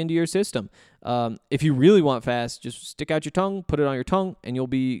THC into your system. If you really want fast, just stick out your tongue, put it on your tongue, and you'll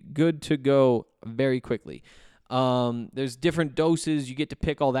be good to go very quickly. There's different doses. You get to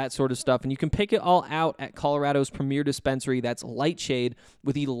pick all that sort of stuff, and you can pick it all out at Colorado's premier dispensary. That's Lightshade,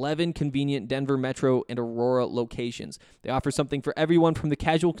 with 11 convenient Denver Metro and Aurora locations. They offer something for everyone from the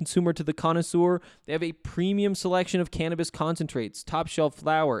casual consumer to the connoisseur. They have a premium selection of cannabis concentrates, top shelf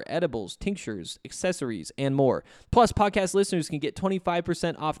flower, edibles, tinctures, accessories, and more. Plus, podcast listeners can get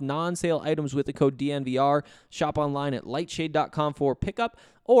 25% off non-sale items with the code DNVR. Shop online at lightshade.com for pickup,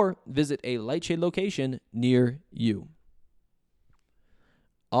 or visit a Lightshade location near you.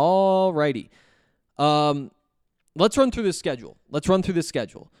 Alrighty. Let's run through the schedule.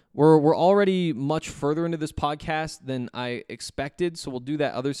 We're already much further into this podcast than I expected, so we'll do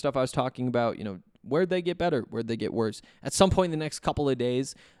that other stuff I was talking about. Where'd they get better? Where'd they get worse? At some point in the next couple of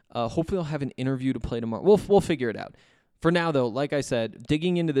days, hopefully I'll have an interview to play tomorrow. We'll figure it out. For now, though, like I said,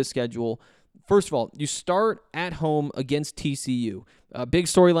 digging into this schedule, first of all, you start at home against TCU. A big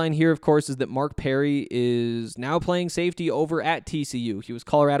storyline here, of course, is that Mark Perry is now playing safety over at TCU. He was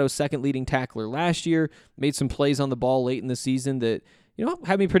Colorado's second leading tackler last year, made some plays on the ball late in the season that,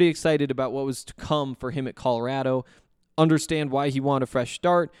 had me pretty excited about what was to come for him at Colorado. Understand why he wanted a fresh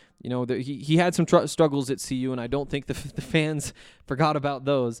start. He had some struggles at CU, and I don't think the fans forgot about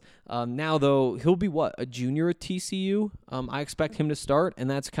those. Now, though, he'll be a junior at TCU? I expect him to start, and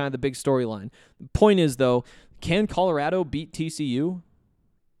that's kind of the big storyline. The point is, though, can Colorado beat TCU?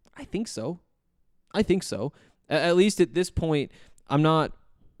 I think so. At least at this point, I'm not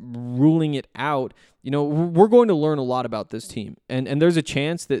ruling it out. We're going to learn a lot about this team, and there's a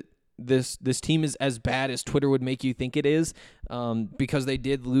chance that this team is as bad as Twitter would make you think it is, because they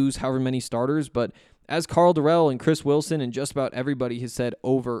did lose however many starters. But as Carl Durrell and Chris Wilson and just about everybody has said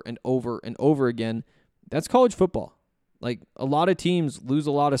over and over and over again, that's college football. Like, a lot of teams lose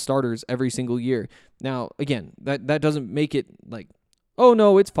a lot of starters every single year. Now, again, that doesn't make it like, oh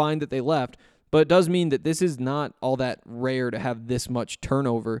no, it's fine that they left, but it does mean that this is not all that rare to have this much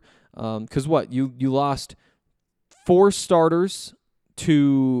turnover. Because you lost 4 starters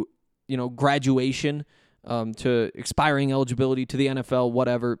to graduation, to expiring eligibility to the NFL,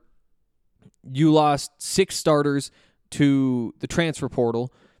 whatever. You lost 6 starters to the transfer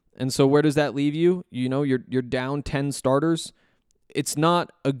portal. And so where does that leave you? You're down 10 starters. It's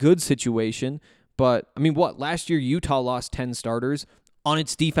not a good situation, but last year Utah lost 10 starters on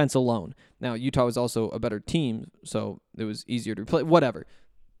its defense alone. Now, Utah was also a better team, so it was easier to play. Whatever.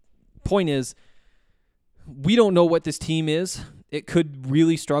 Point is, we don't know what this team is. It could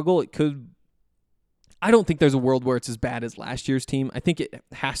really struggle. I don't think there's a world where it's as bad as last year's team. I think it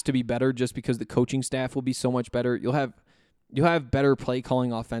has to be better just because the coaching staff will be so much better. You'll have better play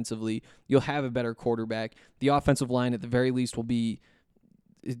calling offensively. You'll have a better quarterback. The offensive line at the very least will be,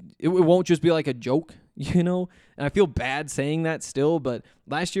 it won't just be like a joke, And I feel bad saying that still, but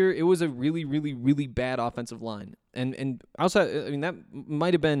last year it was a really, really, really bad offensive line. And outside, that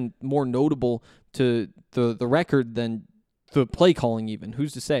might have been more notable to the record than the play calling even.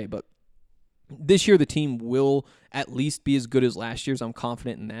 Who's to say? But this year the team will at least be as good as last year's. I'm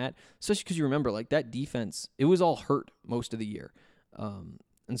confident in that, especially because you remember, that defense, it was all hurt most of the year. And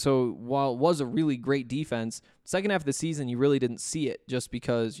so while it was a really great defense, second half of the season, you really didn't see it just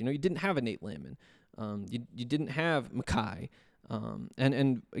because, you didn't have a Nate Landman. You didn't have Mackay.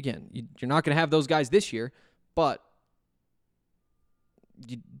 And again, you're not going to have those guys this year, but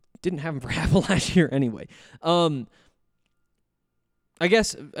you didn't have them for half of last year anyway. I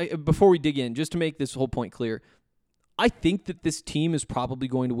guess before we dig in, just to make this whole point clear, I think that this team is probably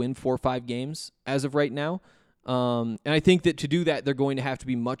going to win 4 or 5 games as of right now. And I think that to do that, they're going to have to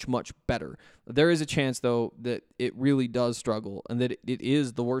be much, much better. There is a chance, though, that it really does struggle and that it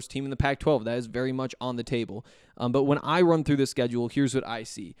is the worst team in the Pac-12. That is very much on the table. But when I run through the schedule, here's what I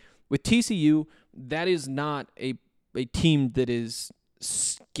see. With TCU, that is not a team that is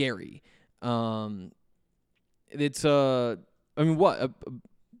scary. It's kind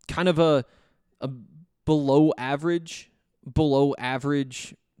of a below average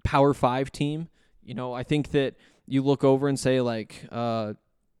Power 5 team. I think that you look over and say, who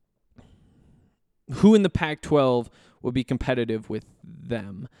in the Pac-12 would be competitive with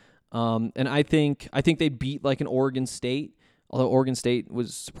them? And I think they beat an Oregon State, although Oregon State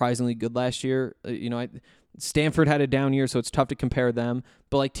was surprisingly good last year. Stanford had a down year, so it's tough to compare them.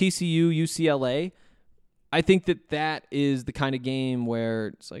 But TCU, UCLA, I think that is the kind of game where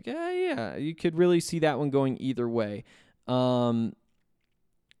it's yeah, you could really see that one going either way.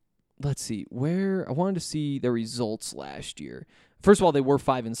 Let's see where I wanted to see their results last year. First of all, they were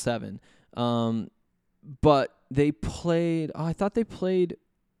 5-7, but they played. I thought they played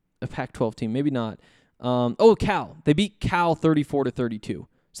a Pac-12 team. Maybe not. Cal. They beat Cal 34-32.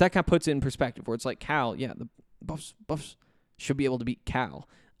 So that kind of puts it in perspective where it's Cal, yeah, Buffs should be able to beat Cal.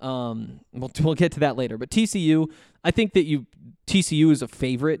 We'll get to that later. But TCU, I think that TCU is a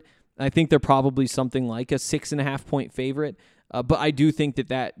favorite. I think they're probably something like a 6.5 point favorite. But I do think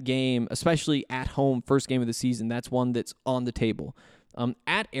that game, especially at home, first game of the season, that's one that's on the table.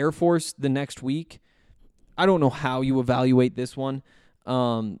 At Air Force the next week, I don't know how you evaluate this one.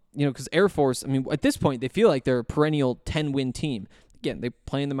 Because Air Force, I mean, at this point, they feel like they're a perennial 10-win team. Again, they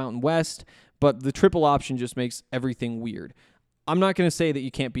play in the Mountain West, but the triple option just makes everything weird. I'm not going to say that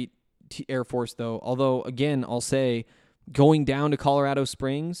you can't beat Air Force, though. Although, again, I'll say going down to Colorado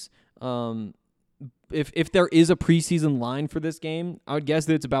Springs, if there is a preseason line for this game, I would guess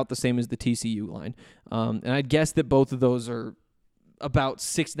that it's about the same as the TCU line. And I'd guess that both of those are about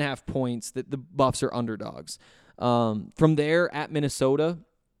 6.5 points, that the Buffs are underdogs. From there, at Minnesota,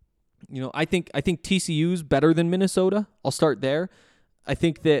 I think TCU's better than Minnesota. I'll start there. I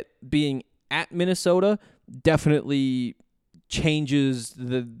think that being at Minnesota definitely changes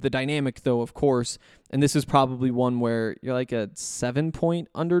the dynamic, though, of course. And this is probably one where you're like a 7-point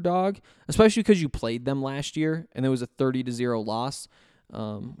underdog, especially because you played them last year and there was a 30-0 loss,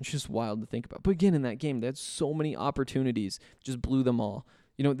 which is wild to think about. But again, in that game, they had so many opportunities, just blew them all.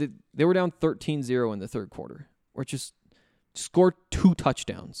 They were down 13-0 in the third quarter, or just scored 2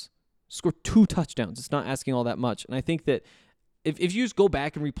 touchdowns. It's not asking all that much. And I think that if you just go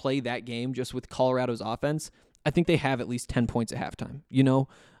back and replay that game just with Colorado's offense, I think they have at least 10 points at halftime,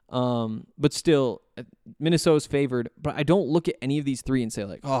 But still, Minnesota's favored. But I don't look at any of these three and say,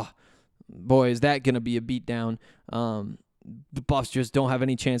 like, oh, boy, is that going to be a beatdown. The Buffs just don't have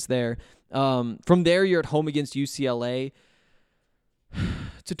any chance there. From there, you're at home against UCLA.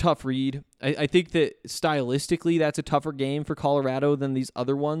 It's a tough read. I think that stylistically, that's a tougher game for Colorado than these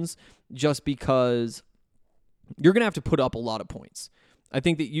other ones, just because you're going to have to put up a lot of points. I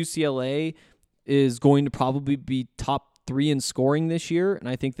think that UCLA is going to probably be top 3 in scoring this year, and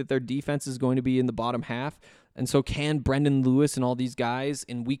I think that their defense is going to be in the bottom half. And so can Brendan Lewis and all these guys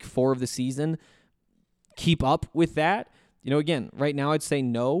in week 4 of the season keep up with that? Again, right now I'd say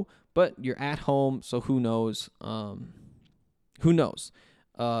no, but you're at home, so who knows? Who knows?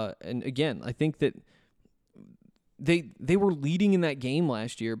 And again, I think that they were leading in that game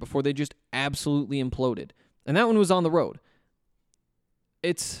last year before they just absolutely imploded. And that one was on the road.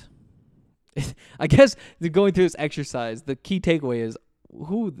 I guess going through this exercise, the key takeaway is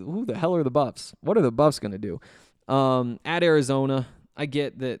who the hell are the Buffs? What are the Buffs going to do? At Arizona, I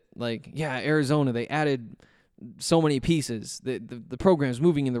get that, Arizona, they added so many pieces. The program's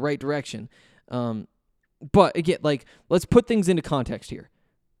moving in the right direction. But again, let's put things into context here.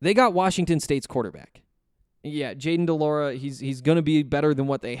 They got Washington State's quarterback. Yeah, Jaden DeLora, he's going to be better than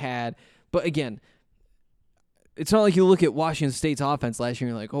what they had. But again, it's not like you look at Washington State's offense last year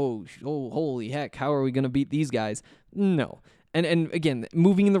and you're like, oh, holy heck, how are we going to beat these guys? No. And again,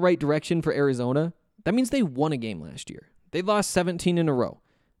 moving in the right direction for Arizona, that means they won a game last year. They lost 17 in a row.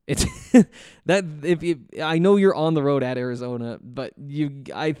 It's I know you're on the road at Arizona, but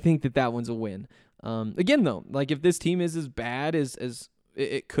I think that one's a win. Again, though, if this team is as bad as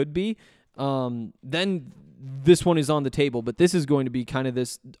it could be, then this one is on the table. But this is going to be kind of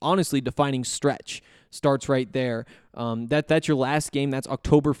this, honestly, defining stretch. Starts right there. That's your last game. That's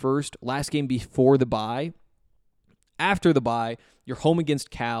October 1st, last game before the bye. After the bye, you're home against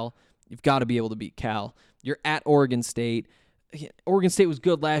Cal. You've got to be able to beat Cal. You're at Oregon State. Oregon State was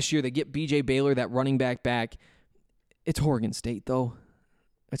good last year. They get B.J. Baylor, that running back. It's Oregon State, though.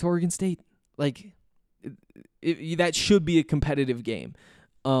 It's Oregon State. That should be a competitive game.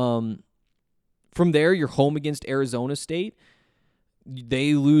 From there, you're home against Arizona State.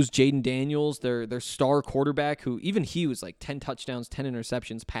 They lose Jaden Daniels, their star quarterback, who even he was 10 touchdowns, 10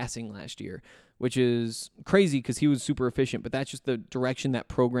 interceptions passing last year, which is crazy because he was super efficient, but that's just the direction that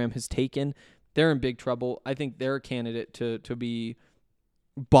program has taken. They're in big trouble. I think they're a candidate to be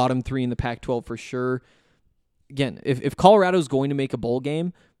bottom 3 in the Pac-12 for sure. Again, if Colorado's going to make a bowl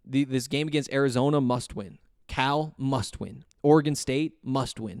game, this game against Arizona must win. Cal must win. Oregon State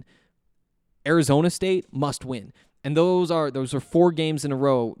must win. Arizona State must win. And those are 4 games in a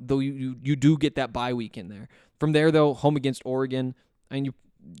row, though you do get that bye week in there. From there, though, home against Oregon, and you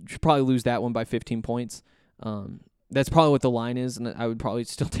should probably lose that one by 15 points. That's probably what the line is, and I would probably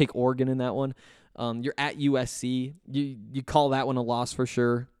still take Oregon in that one. You're at USC. You call that one a loss for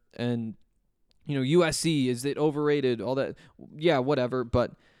sure. And, USC, is it overrated? All that. Yeah, whatever.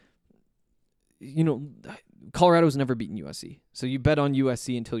 But, Colorado's never beaten USC. So you bet on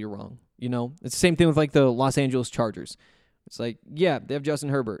USC until you're wrong. It's the same thing with the Los Angeles Chargers. It's yeah, they have Justin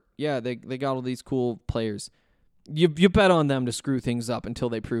Herbert. Yeah, they got all these cool players. You bet on them to screw things up until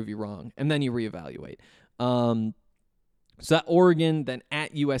they prove you wrong, and then you reevaluate. So at Oregon, then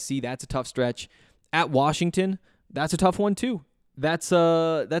at USC, that's a tough stretch. At Washington, that's a tough one too. That's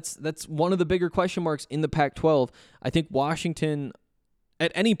one of the bigger question marks in the Pac-12. I think Washington,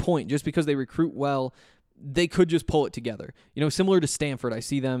 at any point, just because they recruit well, they could just pull it together. Similar to Stanford, I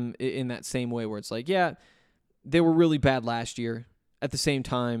see them in that same way where it's like, yeah, they were really bad last year. At the same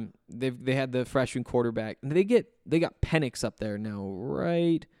time, they had the freshman quarterback, and they got Penix up there now,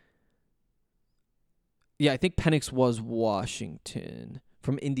 right? Yeah, I think Penix was Washington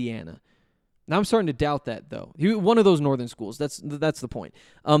from Indiana. Now I'm starting to doubt that though. One of those northern schools. That's the point.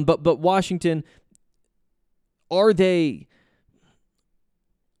 But Washington, are they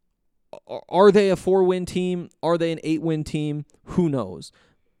a 4-win team? Are they an 8-win team? Who knows?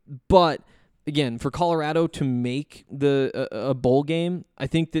 But again, for Colorado to make a bowl game, I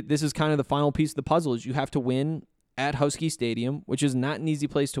think that this is kind of the final piece of the puzzle. Is you have to win at Husky Stadium, which is not an easy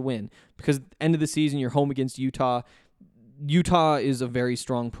place to win because at the end of the season you're home against Utah. Utah is a very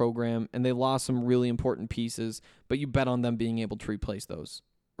strong program, and they lost some really important pieces, but you bet on them being able to replace those,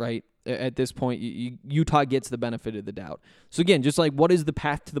 right? At this point, Utah gets the benefit of the doubt. So again, just like what is the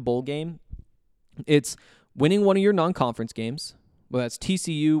path to the bowl game? It's winning one of your non-conference games, whether that's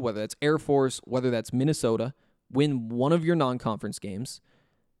TCU, whether that's Air Force, whether that's Minnesota, win one of your non-conference games.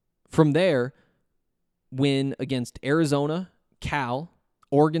 From there, win against Arizona, Cal,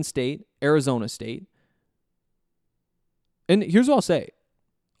 Oregon State, Arizona State. And here's what I'll say.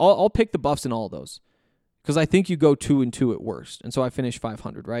 I'll pick the Buffs in all of those because I think you go 2-2 at worst. And so I finish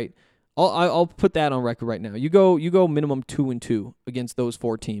 500, right? I'll put that on record right now. You go minimum 2-2 against those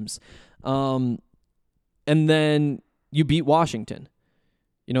 4 teams. And then you beat Washington.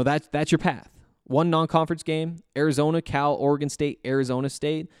 That's your path. One non-conference game, Arizona, Cal, Oregon State, Arizona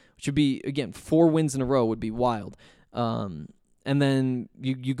State, which would be, again, 4 wins in a row would be wild. And then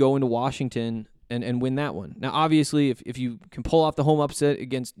you go into Washington and win that one. Now, obviously, if you can pull off the home upset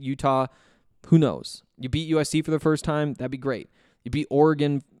against Utah, who knows? You beat USC for the first time, that'd be great. You beat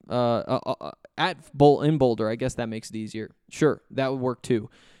Oregon in Boulder, I guess that makes it easier. Sure, that would work too.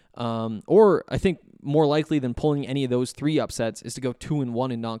 Or I think more likely than pulling any of those 3 upsets is to go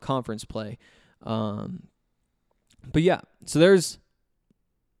 2-1 in non-conference play. But yeah, so there's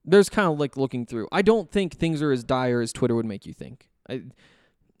kind of like looking through. I don't think things are as dire as Twitter would make you think.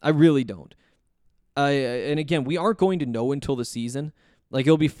 I really don't. And again, we aren't going to know until the season. Like,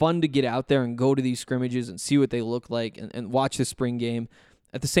 it'll be fun to get out there and go to these scrimmages and see what they look like and watch the spring game.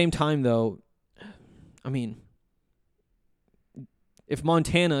 At the same time, though, I mean, if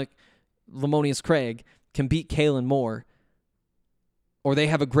Montana, Lamonius Craig, can beat Kalen Moore, or they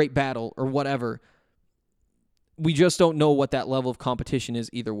have a great battle or whatever, we just don't know what that level of competition is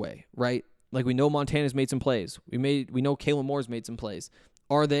either way, right? Like, we know Montana's made some plays. We know Kalen Moore's made some plays.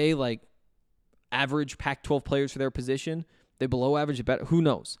 Are they, like, average Pac-12 players for their position? They below average, better? Who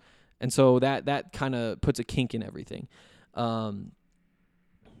knows? And so that kind of puts a kink in everything.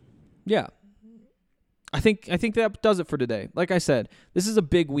 Yeah. I think that does it for today. Like I said, this is a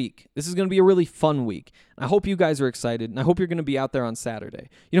big week. This is going to be a really fun week. I hope you guys are excited, and I hope you're going to be out there on Saturday.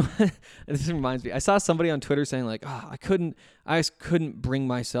 This reminds me. I saw somebody on Twitter saying like, I just couldn't bring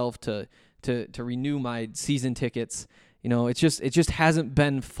myself to renew my season tickets. It just hasn't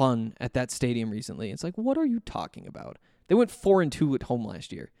been fun at that stadium recently. It's like, what are you talking about? They went 4-2 at home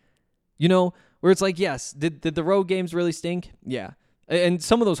last year. Where it's like, yes, did the road games really stink? Yeah. And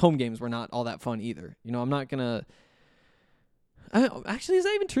some of those home games were not all that fun either. I'm not going to... Actually, is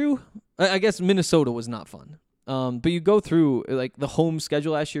that even true? I guess Minnesota was not fun. But you go through like the home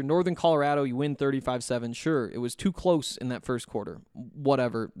schedule last year. Northern Colorado, you win 35-7. Sure, it was too close in that first quarter.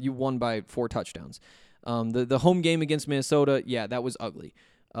 Whatever. You won by 4 touchdowns. The home game against Minnesota, yeah, that was ugly.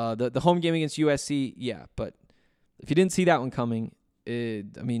 The home game against USC, yeah. But if you didn't see that one coming,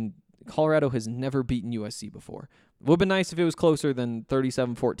 Colorado has never beaten USC before. It would have been nice if it was closer than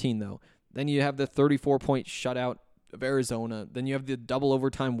 37-14, though. Then you have the 34-point shutout of Arizona. Then you have the double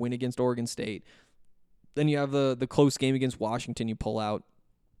overtime win against Oregon State. Then you have the close game against Washington you pull out.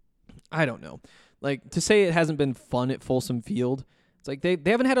 I don't know. Like, to say it hasn't been fun at Folsom Field, it's like they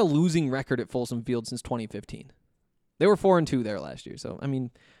haven't had a losing record at Folsom Field since 2015. They were 4-2 there last year. So,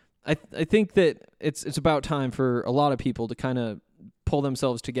 I think that it's about time for a lot of people to kind of pull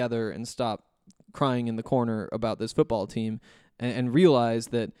themselves together and stop crying in the corner about this football team and realize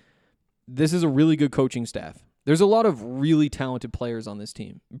that this is a really good coaching staff. There's a lot of really talented players on this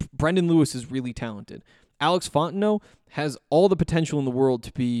team. Brendan Lewis is really talented. Alex Fontenot has all the potential in the world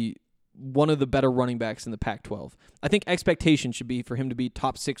to be one of the better running backs in the Pac-12. I think expectation should be for him to be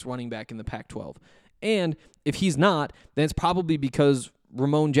top 6 running back in the Pac-12. And if he's not, then it's probably because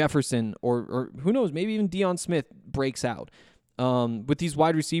Ramon Jefferson or who knows, maybe even Deion Smith breaks out. With these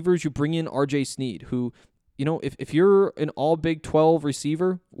wide receivers, you bring in R.J. Sneed, who, if you're an all Big 12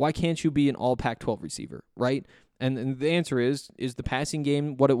 receiver, why can't you be an all Pac-12 receiver, right? And the answer is the passing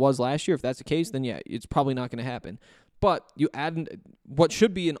game what it was last year? If that's the case, then yeah, it's probably not going to happen. But you add what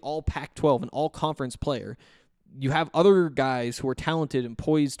should be an all Pac-12, an all conference player. You have other guys who are talented and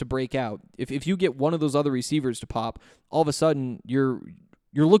poised to break out. If you get one of those other receivers to pop, all of a sudden you're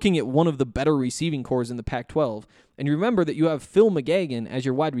looking at one of the better receiving cores in the Pac-12. And you remember that you have Phil McGagan as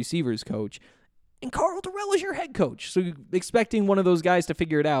your wide receivers coach, and Carl Durrell is your head coach. So you're expecting one of those guys to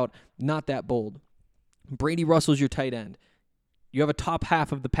figure it out, not that bold. Brady Russell's your tight end. You have a top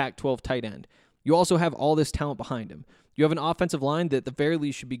half of the Pac-12 tight end. You also have all this talent behind him. You have an offensive line that at the very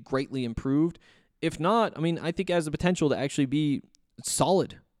least should be greatly improved. If not, I think it has the potential to actually be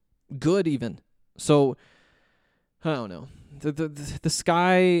solid, good even. So, I don't know. The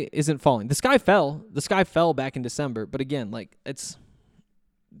sky isn't falling. The sky fell. The sky fell back in December. But again, it's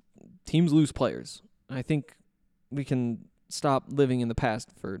teams lose players. I think we can stop living in the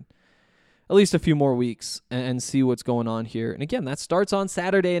past for at least a few more weeks and see what's going on here. And again, that starts on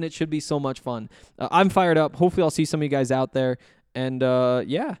Saturday, and it should be so much fun. I'm fired up. Hopefully I'll see some of you guys out there. And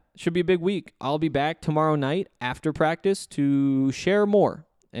yeah, it should be a big week. I'll be back tomorrow night after practice to share more,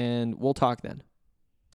 and we'll talk then.